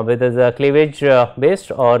whether the cleavage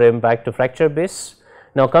based or impact fracture based.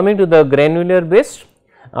 Now, coming to the granular based,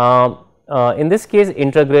 in this case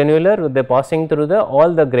intragranular they are passing through the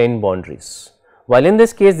all the grain boundaries, while in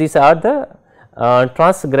this case these are the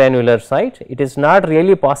transgranular side, it is not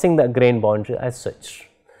really passing the grain boundary as such.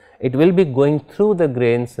 It will be going through the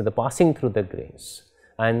grains, passing through the grains,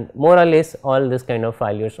 and more or less all this kind of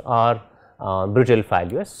failures are brittle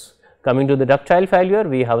failures. Coming to the ductile failure,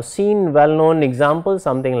 we have seen well known examples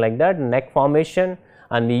something like that, neck formation,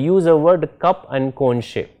 and we use a word cup and cone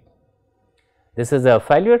shape. This is a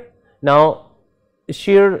failure. Now,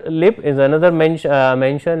 shear lip is another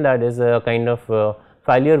mention that is a kind of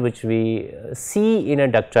failure which we see in a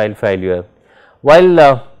ductile failure.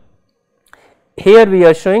 While here we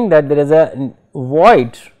are showing that there is a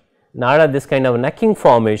void, not this kind of necking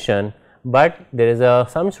formation, but there is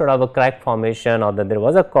some sort of a crack formation, or that there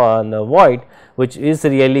was a void which is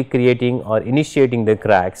really creating or initiating the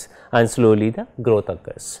cracks, and slowly the growth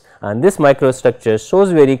occurs. And this microstructure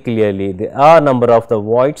shows very clearly there are number of the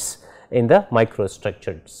voids in the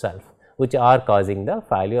microstructure itself, which are causing the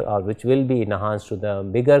failure, or which will be enhanced to the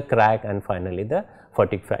bigger crack and finally the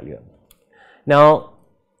fatigue failure. Now,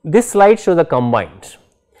 this slide shows the combined.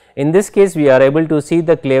 In this case, we are able to see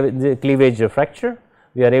the cleavage fracture,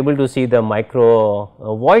 we are able to see the micro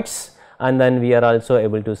voids, and then we are also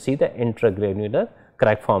able to see the intragranular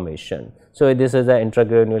crack formation. So, this is the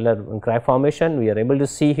intragranular crack formation, we are able to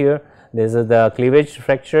see here, this is the cleavage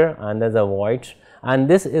fracture and there is a void, and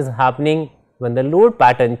this is happening when the load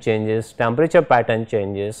pattern changes, temperature pattern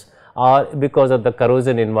changes, or because of the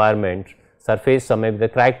corrosion environment, surface, or maybe the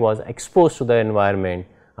crack was exposed to the environment,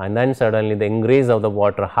 and then suddenly the ingress of the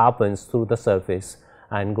water happens through the surface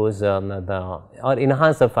and goes or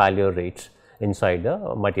enhance the failure rate inside the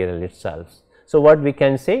material itself. So, what we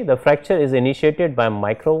can say, the fracture is initiated by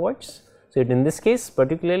micro voids. So, in this case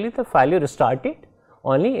particularly the failure started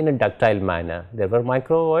only in a ductile manner. There were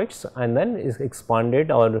micro voids and then is expanded,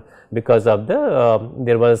 or because of the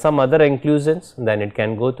there was some other inclusions, then it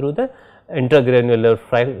can go through the intragranular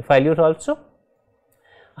failure also.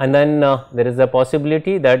 And then there is a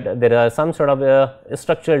possibility that there are some sort of a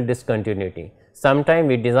structural discontinuity. Sometimes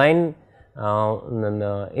we design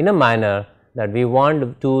in a manner that we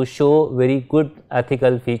want to show very good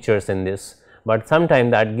ethical features in this, but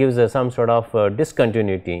sometimes that gives us some sort of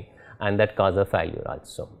discontinuity, and that cause a failure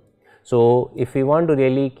also. So, if we want to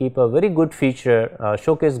really keep a very good feature,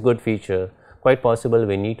 showcase good feature, quite possible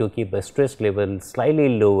we need to keep a stress level slightly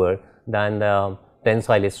lower than the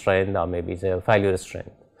tensile strength or maybe the failure strength.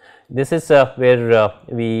 This is where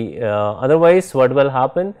we otherwise what will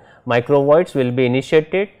happen, micro voids will be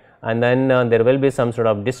initiated, and then there will be some sort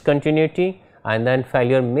of discontinuity, and then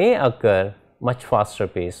failure may occur much faster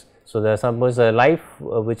pace. So, the suppose a life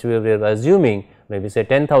which we were assuming maybe say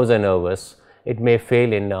 10,000 hours, it may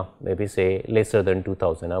fail in maybe say lesser than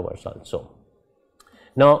 2000 hours also.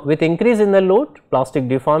 Now, with increase in the load, plastic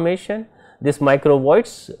deformation, this micro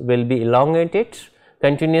voids will be elongated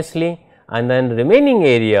continuously, and then remaining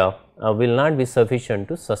area will not be sufficient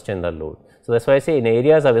to sustain the load. So, that is why I say in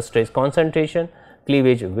areas of stress concentration,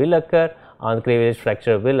 cleavage will occur, or cleavage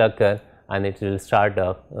fracture will occur, and it will start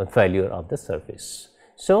a failure of the surface.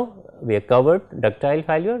 So, we have covered ductile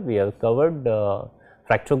failure, we have covered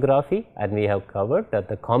fractography, and we have covered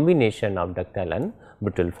the combination of ductile and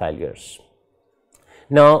brittle failures.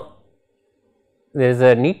 Now, there is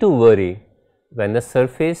a need to worry when the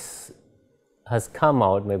surface has come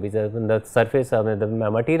out, maybe the surface of the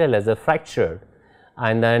material has fractured,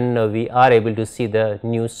 and then we are able to see the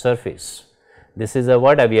new surface. This is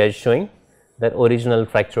what we are showing, the original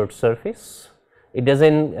fractured surface. It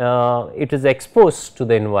it is exposed to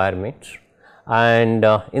the environment, and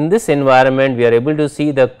in this environment we are able to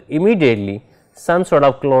see that immediately some sort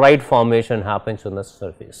of chloride formation happens on the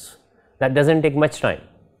surface. That does not take much time,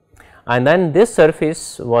 and then this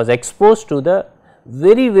surface was exposed to the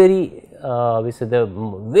very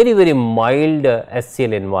mild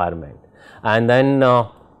SCl environment, and then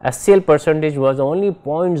SCl percentage was only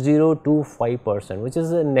 0.025%, which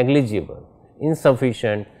is negligible,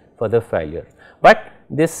 insufficient for the failure. But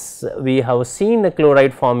this we have seen the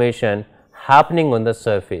chloride formation happening on the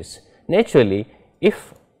surface. Naturally,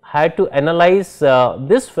 if I had to analyze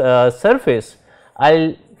this surface, I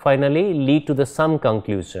will finally lead to some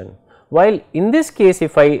conclusion. While in this case,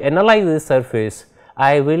 if I analyze this surface,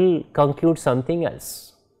 I will conclude something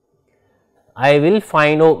else. I will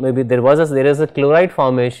find out maybe there is a chloride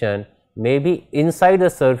formation, maybe inside the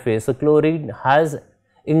surface the chloride has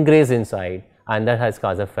ingress inside, and that has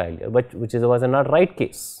caused a failure, but which was not right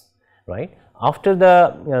case, right. After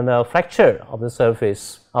the fracture of the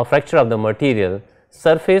surface or fracture of the material,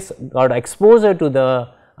 surface got exposure to the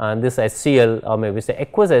this SCl or maybe say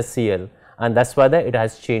aqueous SCl, and that is why it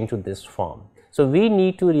has changed to this form. So, we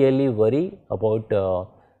need to really worry about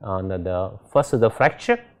first the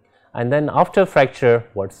fracture, and then after fracture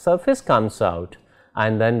what surface comes out,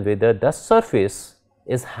 and then whether the surface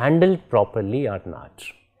is handled properly or not.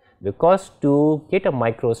 Because to get a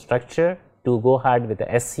microstructure, to go ahead with the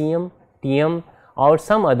SCM, TM or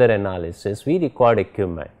some other analysis, we require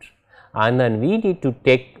equipment, and then we need to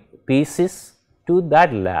take pieces to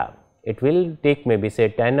that lab. It will take maybe say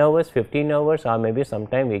 10 hours, 15 hours, or maybe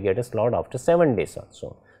sometime we get a slot after 7 days or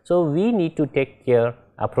so. So, we need to take care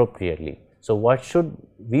appropriately. So, what should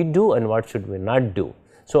we do and what should we not do?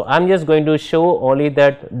 So, I am just going to show only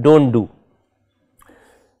that do not do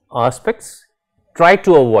aspects. Try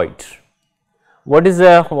to avoid. what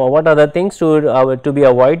are the things to be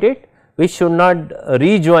avoided? We should not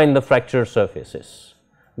rejoin the fractured surfaces.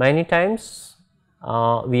 Many times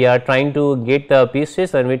we are trying to get the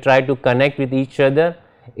pieces and we try to connect with each other.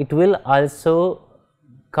 It will also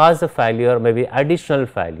cause a failure, maybe additional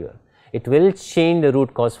failure. It will change the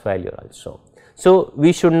root cause failure also. So,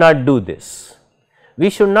 we should not do this. We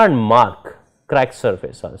should not mark cracked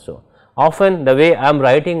surface also. Often the way I am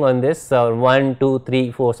writing on this 1, 2,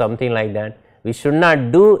 3, 4 something like that, we should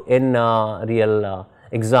not do in real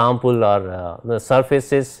example or the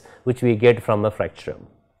surfaces which we get from a fracture.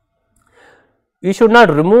 We should not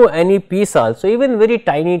remove any piece also, even very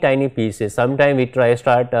tiny pieces. Sometimes we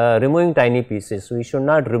start removing tiny pieces. We should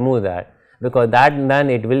not remove that, because then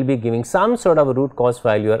it will be giving some sort of root cause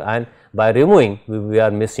failure, and by removing we are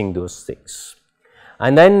missing those things.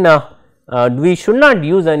 And then we should not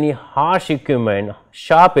use any harsh equipment,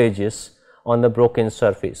 sharp edges on the broken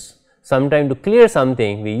surface. Sometimes to clear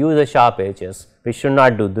something we use the sharp edges. We should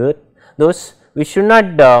not do those. We should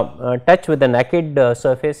not touch with the naked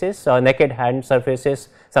surfaces or naked hand surfaces,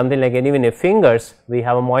 something like even if fingers we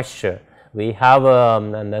have a moisture, we have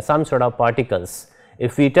some sort of particles.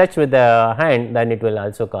 If we touch with the hand, then it will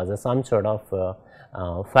also cause some sort of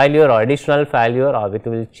failure or additional failure, or it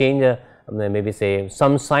will change maybe say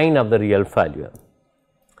some sign of the real failure.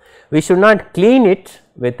 We should not clean it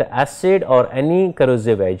with acid or any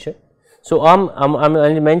corrosive agent. So, I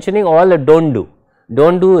am mentioning all the don't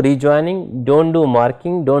do rejoining, don't do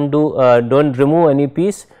marking, don't remove any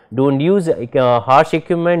piece, don't use harsh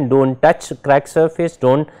equipment, don't touch cracked surface,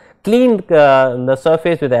 don't clean the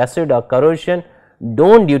surface with acid or corrosion,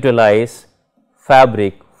 don't utilize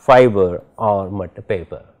fabric, fiber or mud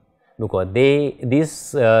paper, because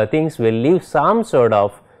these things will leave some sort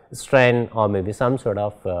of strain or maybe some sort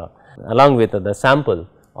of along with the sample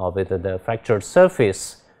or with the fractured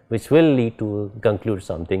surface, which will lead to conclude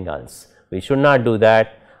something else. We should not do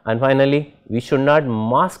that. And finally, we should not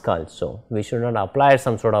mask also. We should not apply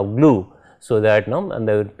some sort of glue, so that and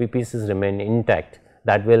the pieces remain intact.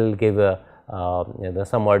 That will give a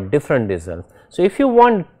somewhat different result. So, if you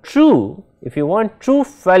want true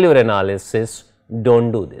failure analysis,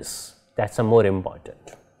 don't do this. That is more important.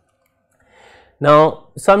 Now,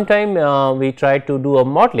 sometime we try to do a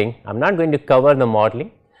modeling. I am not going to cover the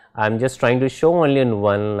modeling. I am just trying to show only in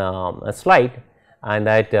one slide, and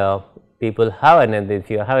that people have, and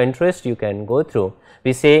if you have interest you can go through.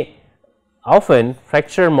 We say often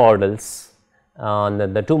fracture models,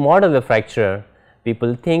 the two models of fracture,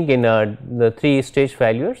 people think in the 3 stage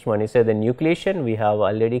failures. One is the nucleation, we have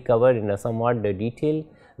already covered in a somewhat detail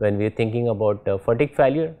when we are thinking about fatigue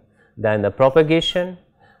failure. Then the propagation,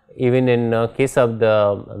 even in case of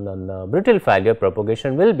the brittle failure,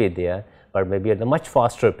 propagation will be there, but maybe at a much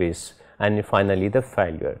faster pace, and finally the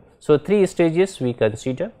failure. So, 3 stages we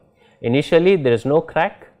consider. Initially there is no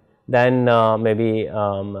crack, then maybe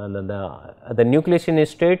the nucleation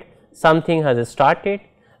state something has started,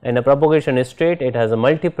 in the propagation state it has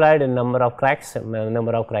multiplied in number of cracks,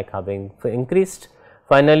 number of crack having increased.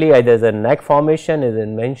 Finally, either the neck formation is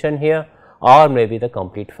mentioned here, or maybe the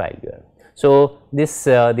complete failure. So, these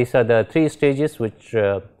are the 3 stages which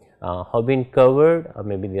have been covered, or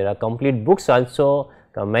maybe there are complete books also.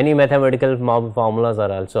 Many mathematical formulas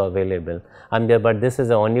are also available, and but this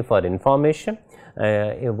is only for information.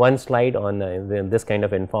 One slide on this kind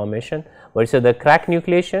of information. But so the crack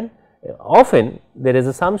nucleation, often there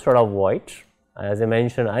is some sort of void, as I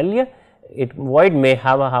mentioned earlier. Void may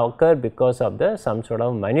have occurred because of some sort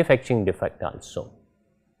of manufacturing defect also,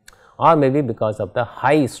 or maybe because of the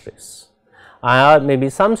high stress, or maybe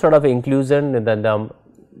some sort of inclusion.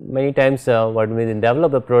 Many times when we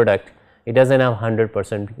develop a product, it does not have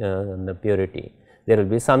 100% the purity, there will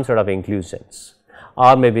be some sort of inclusions,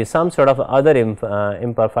 or maybe some sort of other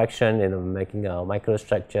imperfection in making a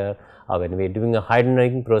microstructure, or when we are doing a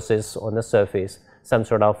hardening process on the surface, some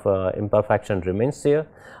sort of imperfection remains there.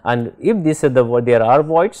 And if this is there are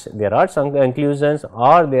voids, there are some inclusions,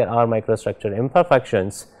 or there are microstructure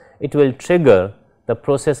imperfections, it will trigger the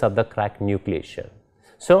process of the crack nucleation.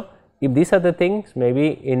 So, if these are the things, maybe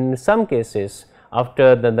in some cases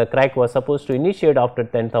after the crack was supposed to initiate after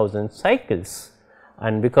 10,000 cycles,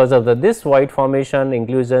 and because of this void formation,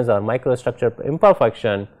 inclusions or microstructure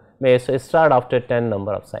imperfection may start after 10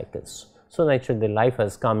 number of cycles. So, naturally the life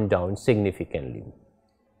has come down significantly.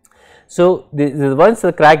 So, once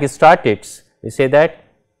the crack is started, we say that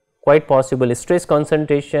quite possible stress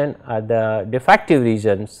concentration at the defective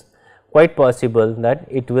regions, quite possible that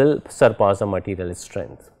it will surpass the material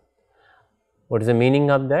strength. What is the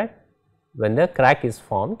meaning of that? When the crack is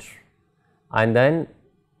formed and then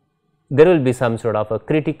there will be some sort of a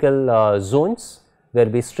critical zones where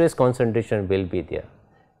the stress concentration will be there.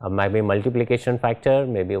 Maybe multiplication factor,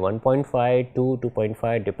 maybe 1.5, 2,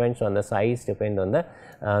 2.5, depends on the size, depends on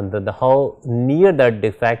the how near that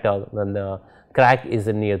defect or when the crack is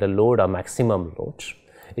near the load or maximum load.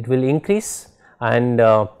 It will increase, and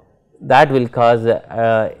that will cause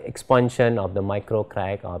expansion of the micro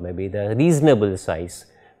crack or maybe the reasonable size,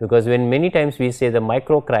 because when many times we say the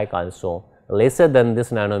micro crack also lesser than this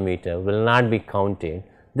nanometer will not be counted,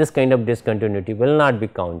 this kind of discontinuity will not be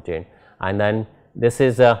counted, and then this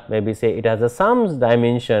is maybe say it has a some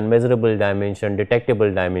dimension, measurable dimension,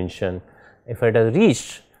 detectable dimension. If it has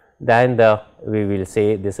reached, then we will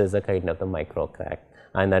say this is a kind of the micro crack.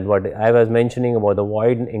 And then what I was mentioning about the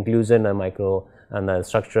void inclusion and micro and the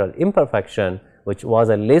structural imperfection, which was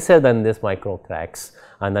a lesser than this micro cracks,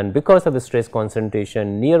 and then because of the stress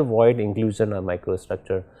concentration near void inclusion or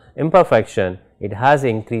microstructure imperfection, it has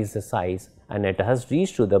increased the size and it has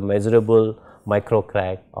reached to the measurable micro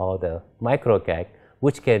crack or the micro crack,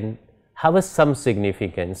 which can have some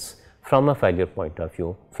significance from a failure point of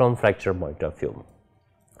view, from fracture point of view.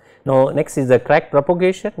 Now, next is the crack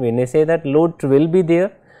propagation. We may say that load will be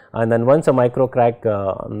there, and then once a micro crack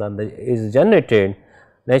is generated,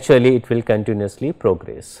 naturally it will continuously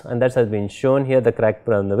progress, and that has been shown here. The crack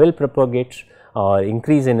will propagate or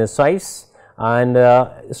increase in its size, and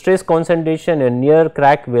stress concentration in near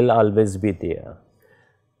crack will always be there.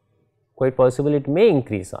 Quite possible it may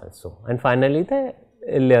increase also, and finally the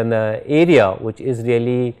area which is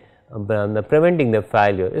really preventing the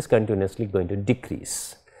failure is continuously going to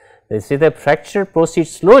decrease. They say the fracture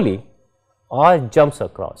proceeds slowly or jumps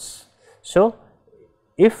across. So,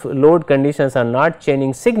 if load conditions are not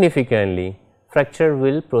changing significantly, fracture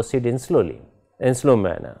will proceed in slow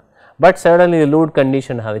manner. But suddenly the load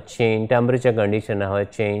condition have changed, temperature condition have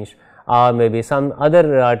changed, or maybe some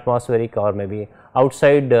other atmospheric or maybe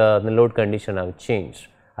outside the load condition have changed.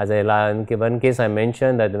 As in one case I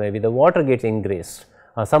mentioned that maybe the water gets ingressed,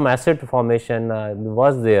 some acid formation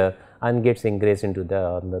was there and gets ingressed into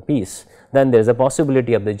the piece, then there is a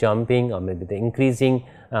possibility of the jumping or maybe the increasing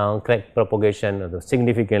crack propagation at the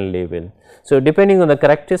significant level. So, depending on the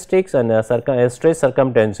characteristics and stress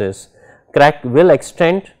circumstances, crack will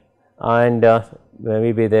extend and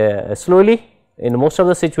maybe slowly in most of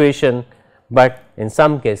the situation, but in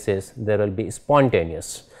some cases there will be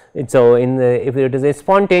spontaneous. So, if it is a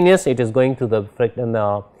spontaneous, it is going to the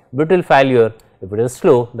brittle failure. If it is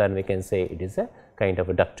slow, then we can say it is a kind of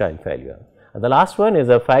a ductile failure. And the last one is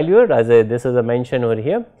a failure, as this is a mention over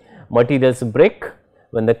here, materials break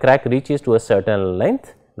when the crack reaches to a certain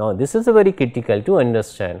length. Now, this is a very critical to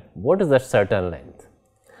understand what is that certain length.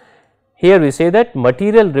 Here we say that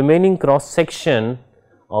material remaining cross section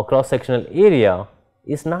or cross sectional area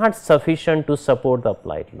is not sufficient to support the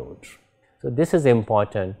applied load. So, this is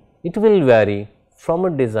important. It will vary from a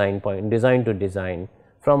design to design,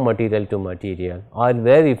 from material to material, or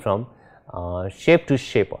vary from shape to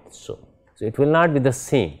shape also. So, it will not be the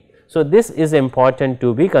same. So, this is important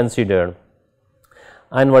to be considered,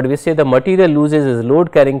 and what we say the material loses is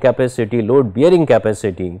load carrying capacity, load bearing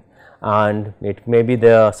capacity, and it may be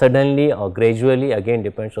the suddenly or gradually, again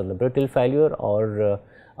depends on the brittle failure or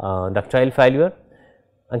ductile failure,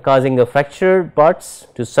 and causing the fractured parts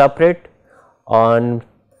to separate and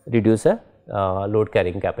reduce a load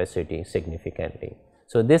carrying capacity significantly.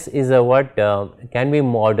 So, this is what can be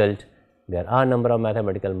modeled. There are number of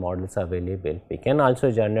mathematical models available. We can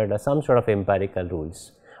also generate some sort of empirical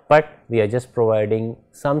rules, but we are just providing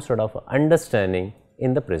some sort of understanding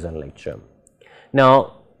in the present lecture.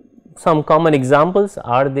 Now, some common examples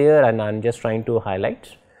are there, and I am just trying to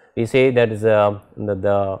highlight. We say that is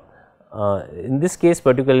in this case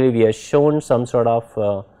particularly we have shown some sort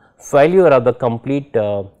of failure of the complete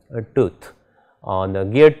tooth. The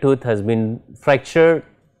geared tooth has been fractured,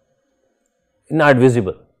 not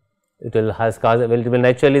visible. It will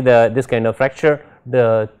naturally this kind of fracture,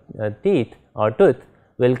 the teeth or tooth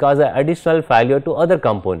will cause an additional failure to other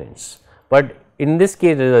components, but in this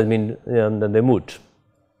case it has been removed.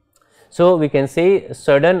 So, we can say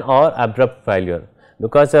sudden or abrupt failure,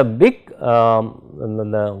 because a big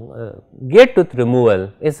geared tooth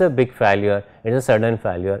removal is a big failure, it is a sudden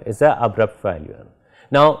failure, it is a abrupt failure.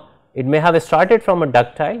 Now, it may have started from a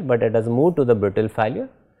ductile, but it has moved to the brittle failure,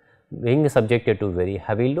 being subjected to very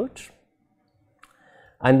heavy loads,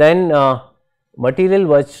 and then material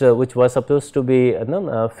which was supposed to be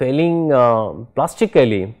failing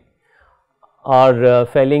plastically or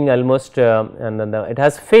failing almost and then it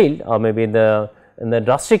has failed or maybe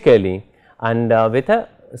drastically, and with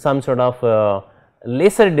some sort of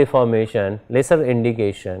lesser deformation, lesser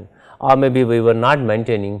indication, or maybe we were not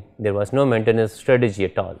maintaining, there was no maintenance strategy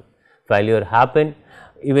at all. Failure happened,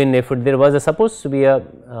 even if there was supposed to be a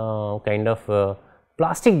kind of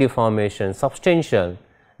plastic deformation substantial,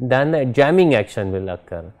 then the jamming action will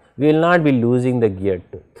occur. We will not be losing the gear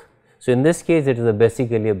tooth. So, in this case it is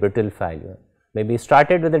basically a brittle failure, maybe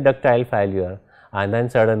started with a ductile failure and then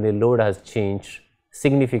suddenly load has changed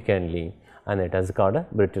significantly and it has got a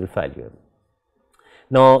brittle failure.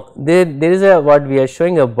 Now, there is a what we are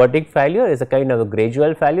showing a vertic failure is a kind of a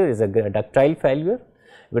gradual failure, is a ductile failure,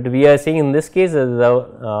 but we are saying in this case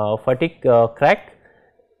the fatigue crack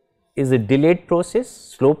is a delayed process,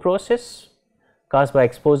 slow process caused by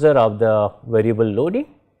exposure of the variable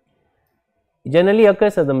loading. Generally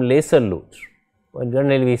occurs as the lesser loads.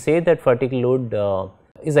 Generally we say that fatigue load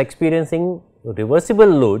is experiencing reversible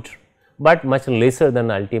load, but much lesser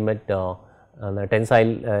than ultimate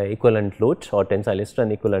tensile equivalent load or tensile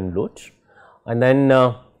strength equivalent load. And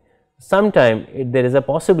then sometime there is a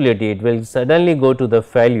possibility it will suddenly go to the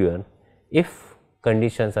failure if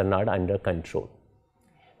conditions are not under control,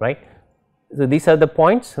 right. So, these are the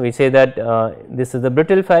points we say that this is the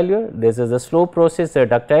brittle failure, this is a slow process, a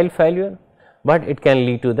ductile failure, but it can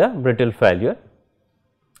lead to the brittle failure.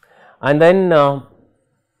 And then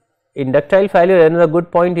in ductile failure another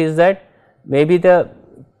good point is that maybe the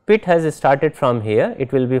pit has started from here,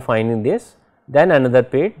 it will be finding this, then another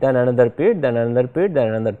pit, then another pit, then another pit, then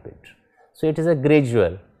another pit. So, it is a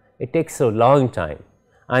gradual, it takes a long time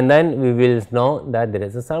and then we will know that there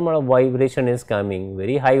is a some amount of vibration is coming,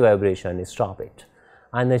 very high vibration, stop it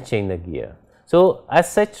and then change the gear. So,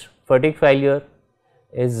 as such fatigue failure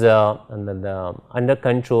is under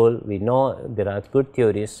control, we know there are good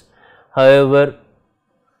theories. However,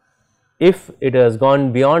 if it has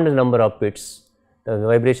gone beyond the number of pits, the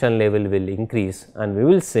vibration level will increase and we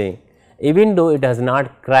will say even though it has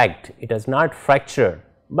not cracked, it has not fractured,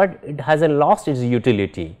 but it has lost its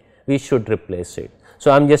utility, we should replace it.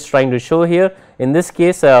 So, I am just trying to show here in this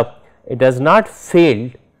case it has not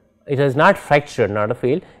failed, it has not fractured, not a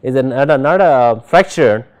failed, is not a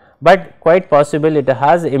fractured, but quite possible it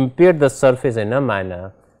has impaired the surface in a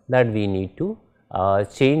manner that we need to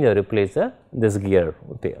change or replace this gear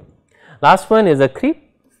there. Last one is a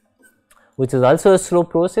creep, which is also a slow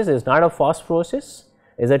process, is not a fast process,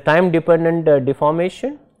 is a time dependent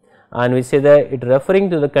deformation, and we say that it referring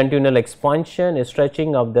to the continual expansion,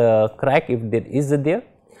 stretching of the crack if there is there.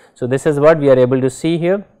 So, this is what we are able to see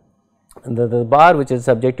here. The bar which is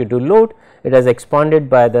subjected to load, it has expanded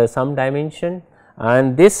by the some dimension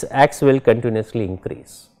and this X will continuously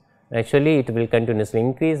increase. Actually, it will continuously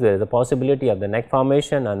increase, there is a possibility of the neck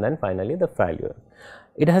formation and then finally the failure.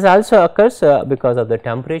 It has also occurs because of the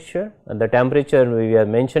temperature, and the temperature we are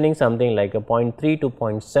mentioning something like a 0.3 to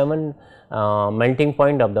 0.7 melting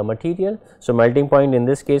point of the material. So, melting point in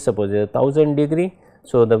this case suppose is 1000 degree.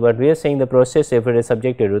 So, what we are saying the process if it is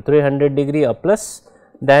subjected to 300 degree or plus,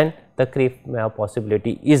 then the creep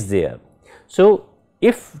possibility is there. So,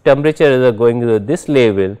 if temperature is going to this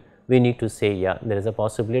level, we need to say yeah, there is a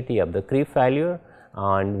possibility of the creep failure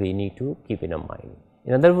and we need to keep in mind.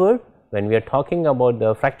 In other words, when we are talking about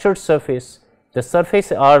the fractured surface, the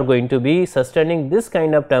surface are going to be sustaining this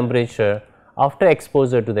kind of temperature after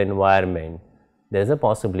exposure to the environment. There is a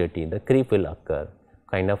possibility the creep will occur,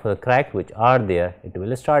 kind of a crack which are there, it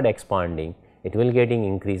will start expanding, it will getting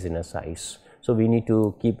increase in a size. So, we need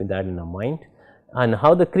to keep that in our mind. And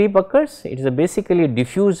how the creep occurs? It is a basically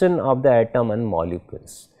diffusion of the atom and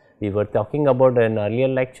molecules. We were talking about in earlier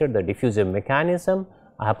lecture the diffusion mechanism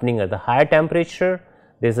happening at the higher temperature.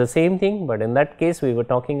 There is the same thing, but in that case we were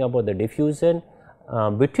talking about the diffusion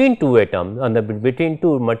between two atoms and between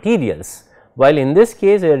two materials, while in this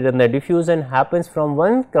case the diffusion happens from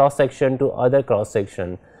one cross section to other cross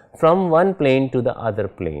section, from one plane to the other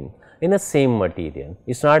plane in the same material,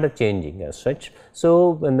 it is not a changing as such.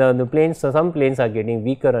 So, when the planes, some planes are getting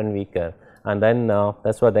weaker and weaker, and then that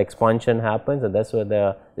is where the expansion happens and that is where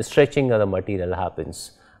the stretching of the material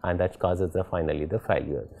happens, and that causes finally the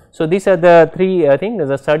failure. So, these are the three things, there is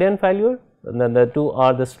a sudden failure, and then the two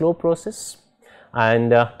are the slow process,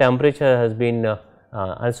 and temperature has been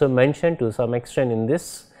also mentioned to some extent in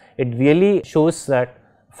this. It really shows that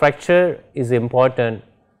fracture is important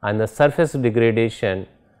and the surface degradation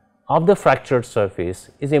of the fractured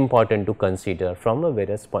surface is important to consider from a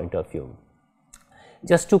various point of view.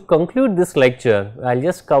 Just to conclude this lecture, I will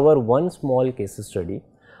just cover one small case study.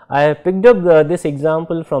 I have picked up this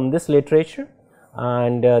example from this literature,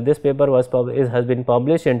 and this paper was has been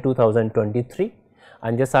published in 2023,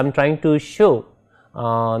 and just I am trying to show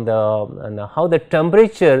how the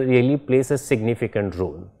temperature really plays a significant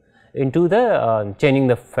role into the changing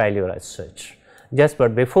the failure as such. Just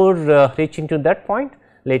but before reaching to that point,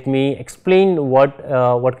 let me explain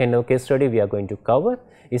what kind of case study we are going to cover.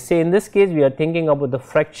 You say in this case we are thinking about the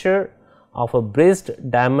fracture of a brazed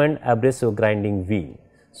diamond abrasive grinding wheel.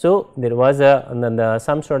 So, there was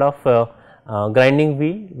some sort of grinding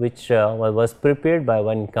wheel which was prepared by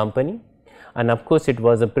one company, and of course, it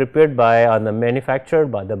was prepared by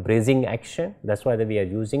manufactured by the brazing action, that is why we are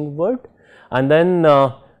using word. And then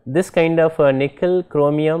this kind of nickel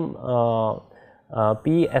chromium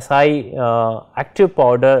PSI active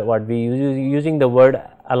powder, what we using the word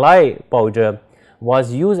alloy powder,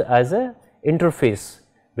 was used as a interface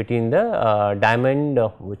between the diamond,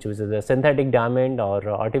 which was the synthetic diamond or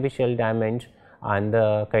artificial diamond, and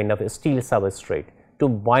the kind of steel substrate to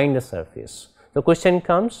bind the surface. The question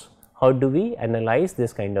comes, how do we analyze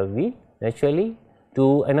this kind of wheel? Naturally,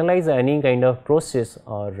 to analyze any kind of process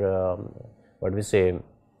or what we say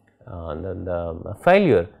the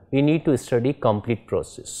failure, we need to study complete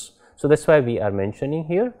process. So, that is why we are mentioning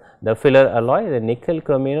here the filler alloy, the nickel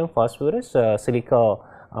chromium phosphorus silica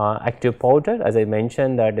active powder, as I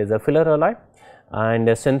mentioned, that is a filler alloy, and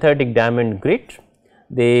a synthetic diamond grit.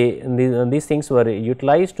 These things were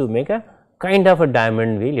utilized to make a kind of a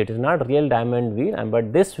diamond wheel. It is not real diamond wheel,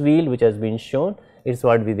 but this wheel which has been shown is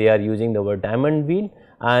what they are using the word diamond wheel,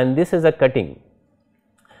 and this is a cutting.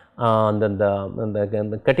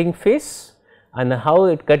 The cutting face, and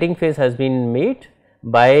how cutting face has been made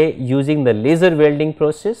by using the laser welding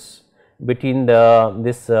process between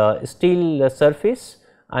this steel surface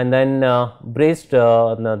and then brazed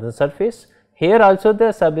the surface. Here also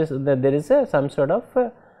there is some sort of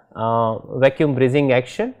vacuum brazing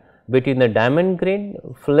action between the diamond grain,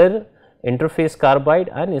 filler, interface carbide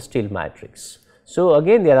and steel matrix. So,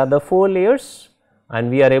 again there are the 4 layers, and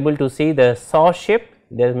we are able to see the saw shape.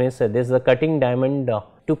 That means this is the cutting diamond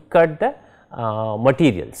to cut the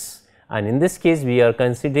materials, and in this case we are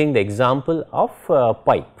considering the example of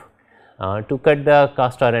pipe. To cut the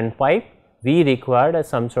cast iron pipe, we required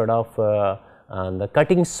some sort of the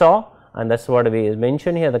cutting saw, and that is what we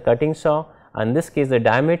mentioned here, the cutting saw. And in this case the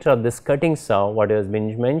diameter of this cutting saw, what has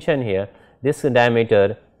been mentioned here, this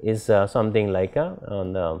diameter is something like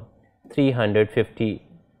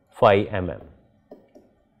 355 mm,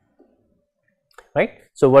 right.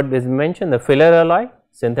 So, what is mentioned, the filler alloy,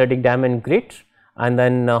 synthetic diamond grit, and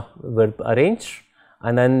then were arranged,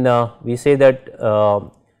 and then we say that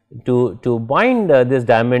to bind this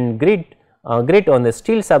diamond grit on the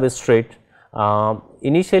steel substrate,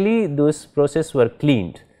 initially those processes were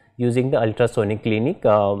cleaned using the ultrasonic cleaning,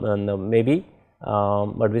 and maybe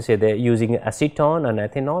what we say, they are using acetone and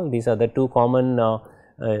ethanol. These are the 2 common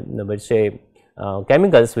let's say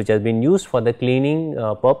chemicals which has been used for the cleaning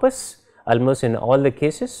purpose almost in all the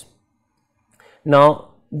cases. Now,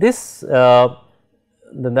 this how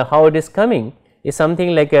it is coming is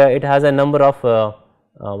something like it has a number of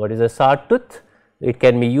what is a sawtooth. It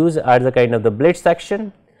can be used as a kind of the blade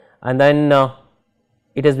section, and then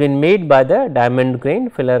it has been made by the diamond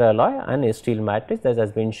grain, filler alloy and steel matrix, that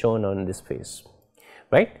has been shown on this face,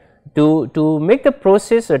 right. To make the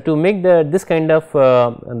process, to make this kind of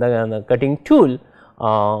the cutting tool,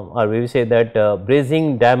 or we will say that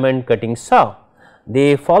brazing diamond cutting saw,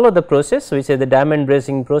 they follow the process which is the diamond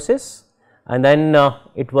brazing process, and then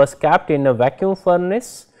it was kept in a vacuum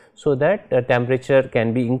furnace, so that the temperature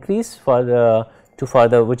can be increased for the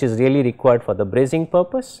which is really required for the brazing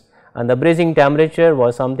purpose, and the brazing temperature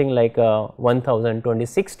was something like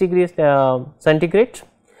 1026 degrees centigrade,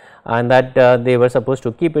 and that they were supposed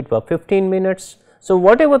to keep it for 15 minutes. So,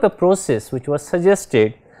 whatever the process which was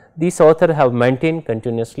suggested, these authors have maintained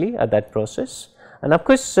continuously at that process, and of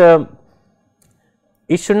course, it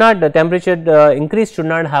should not, the temperature increase should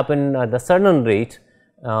not happen at the certain rate.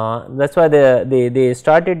 That is why they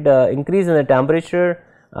started increase in the temperature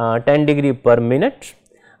 10 degree per minute,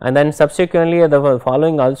 and then subsequently the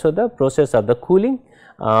following also the process of the cooling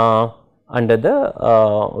under the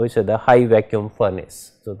which is the high vacuum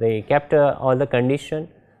furnace. So, they kept all the condition,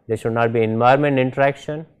 there should not be environment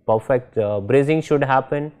interaction, perfect brazing should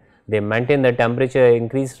happen, they maintain the temperature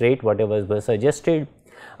increase rate whatever was suggested,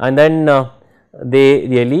 and then they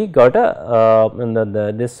really got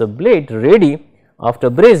a this blade ready after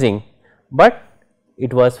brazing, but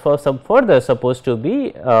it was for some further supposed to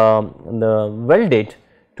be welded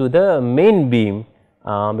to the main beam,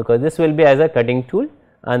 because this will be as a cutting tool,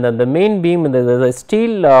 and then the main beam the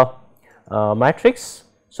steel matrix.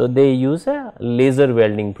 So, they use a laser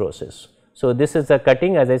welding process. So, this is a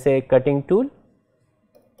cutting, as I say, cutting tool,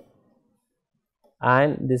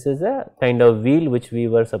 and this is a kind of wheel which we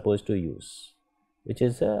were supposed to use, which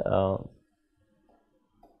is a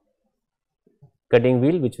cutting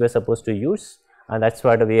wheel which we are supposed to use, and that is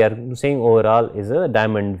what we are saying overall is a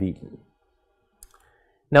diamond wheel.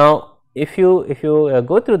 Now, if you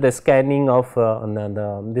go through the scanning of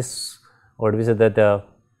this, what we say that the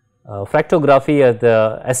fractography at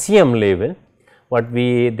the SEM level, what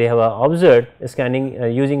they have observed scanning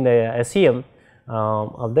using the SEM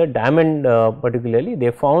of the diamond particularly,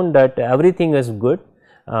 they found that everything is good,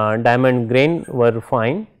 diamond grain were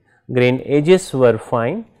fine, grain edges were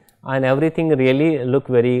fine, and everything really look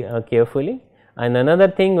very carefully. And another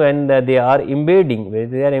thing, when they are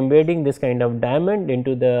embedding, this kind of diamond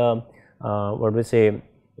into the what we say,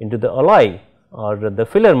 into the alloy or the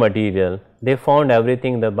filler material, they found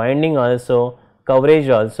everything, the binding also, coverage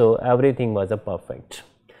also, everything was a perfect.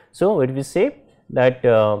 So, what we say that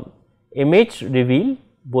image reveal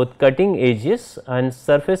both cutting edges and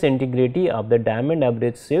surface integrity of the diamond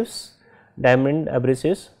abrasives. Diamond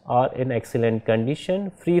abrasives are in excellent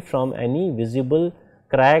condition, free from any visible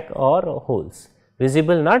crack or holes,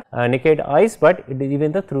 visible not naked eyes, but it is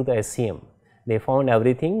even through the SEM. They found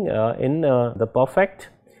everything in the perfect.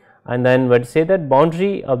 And then what say that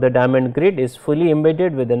boundary of the diamond grid is fully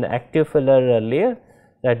embedded within the active filler layer.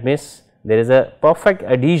 That means there is a perfect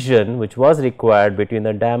adhesion which was required between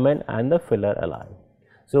the diamond and the filler alloy.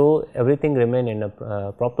 So, everything remained in a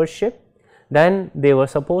proper shape. Then they were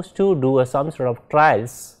supposed to do some sort of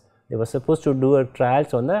trials. They were supposed to do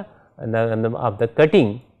trials on the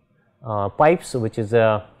cutting pipes, which is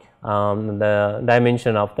the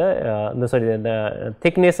dimension of the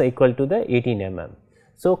thickness equal to the 18 mm.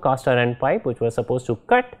 So, cast iron pipe which was supposed to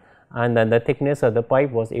cut, and then the thickness of the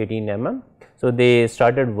pipe was 18 mm. So, they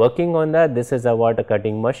started working on that. This is a water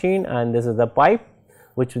cutting machine, and this is the pipe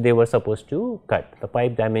which they were supposed to cut. The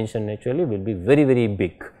pipe dimension naturally will be very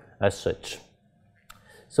big as such.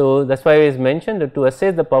 So, that is why it is mentioned that to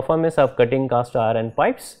assess the performance of cutting cast iron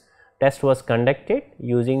pipes, test was conducted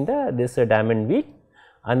using this diamond wheel,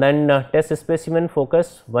 and then test specimen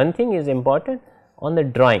focus. One thing is important on the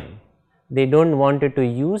drying. They do not wanted to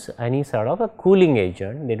use any sort of a cooling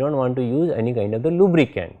agent, they do not want to use any kind of the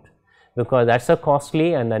lubricant, because that is a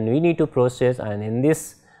costly, and then we need to process. And in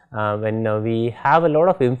this when we have a lot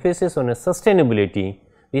of emphasis on a sustainability,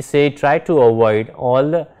 we say try to avoid all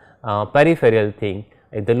the peripheral thing.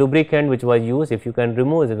 If the lubricant which was used, if you can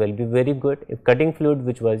remove it, will be very good. If cutting fluid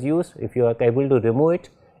which was used, if you are able to remove it,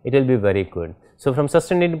 it will be very good. So, from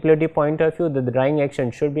sustainability point of view, the drying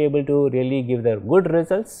action should be able to really give the good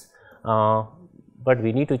results, but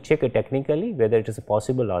we need to check it technically whether it is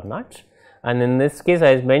possible or not. And in this case,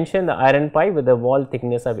 as mentioned, the iron pipe with the wall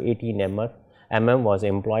thickness of 18 mm was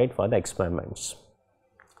employed for the experiments.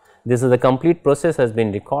 This is the complete process has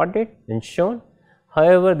been recorded and shown.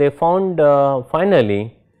 However, they found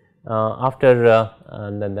finally after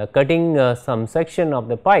the cutting some section of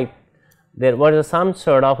the pipe, there was some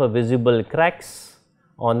sort of a visible cracks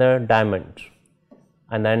on the diamond,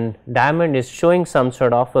 and then diamond is showing some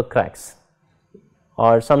sort of cracks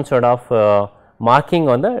or some sort of marking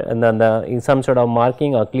on in some sort of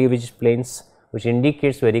marking or cleavage planes, which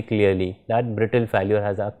indicates very clearly that brittle failure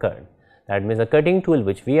has occurred. That means, the cutting tool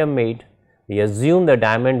which we have made, we assume the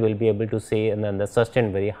diamond will be able to say and then the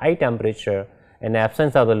sustain very high temperature. In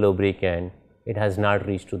absence of the lubricant, it has not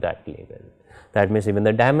reached to that level. That means, even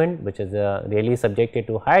the diamond which is really subjected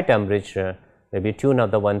to high temperature, maybe tune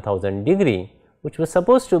of the 1000 degree, which was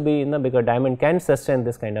supposed to be because diamond can sustain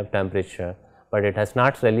this kind of temperature, but it has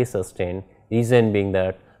not really sustained. Reason being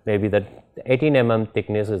that maybe the 18 mm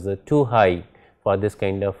thickness is too high for this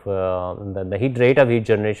kind of the heat rate of heat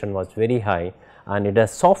generation was very high, and it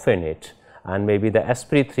has softened it, and maybe the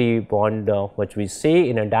sp3 bond which we say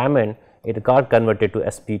in a diamond, it got converted to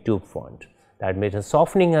sp2 bond. That means, a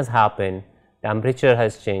softening has happened, temperature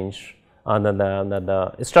has changed,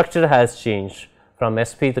 the structure has changed from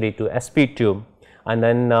sp3 to sp2, and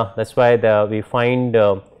then that is why we find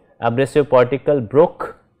abrasive particle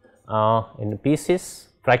broke in pieces,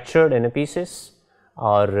 fractured in pieces,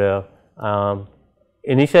 or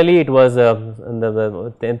initially it was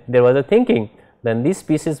there was a thinking then these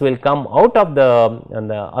pieces will come out of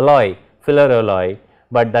the alloy, filler alloy,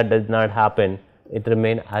 but that does not happen. It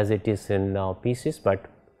remain as it is in pieces, but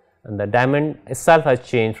the diamond itself has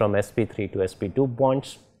changed from sp3 to sp2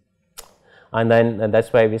 bonds. And then that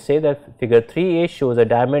is why we say that figure 3a shows a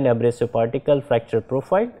diamond abrasive particle fracture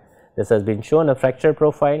profile. This has been shown a fracture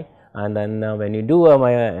profile, and then when you do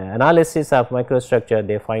analysis of microstructure,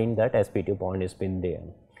 they find that sp2 bond has been there.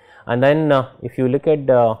 And then if you look at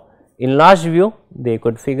the enlarged view, they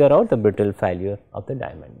could figure out the brittle failure of the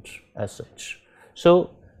diamond as such. So,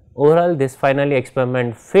 overall this finally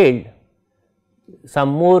experiment failed. Some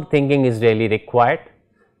more thinking is really required,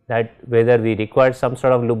 that whether we require some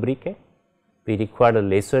sort of lubricant we require a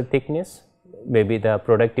lesser thickness, maybe the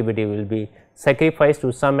productivity will be sacrificed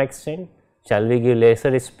to some extent. Shall we give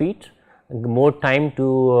lesser speed, more time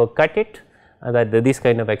to cut it? That these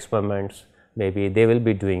kind of experiments maybe they will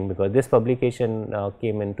be doing, because this publication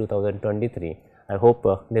came in 2023. I hope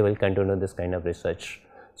they will continue this kind of research.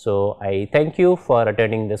 So, I thank you for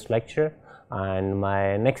attending this lecture, and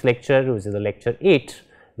my next lecture, which is the lecture 8,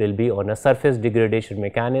 will be on a surface degradation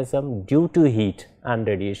mechanism due to heat and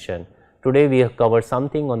radiation. Today we have covered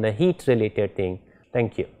something on the heat related thing.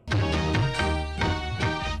 Thank you.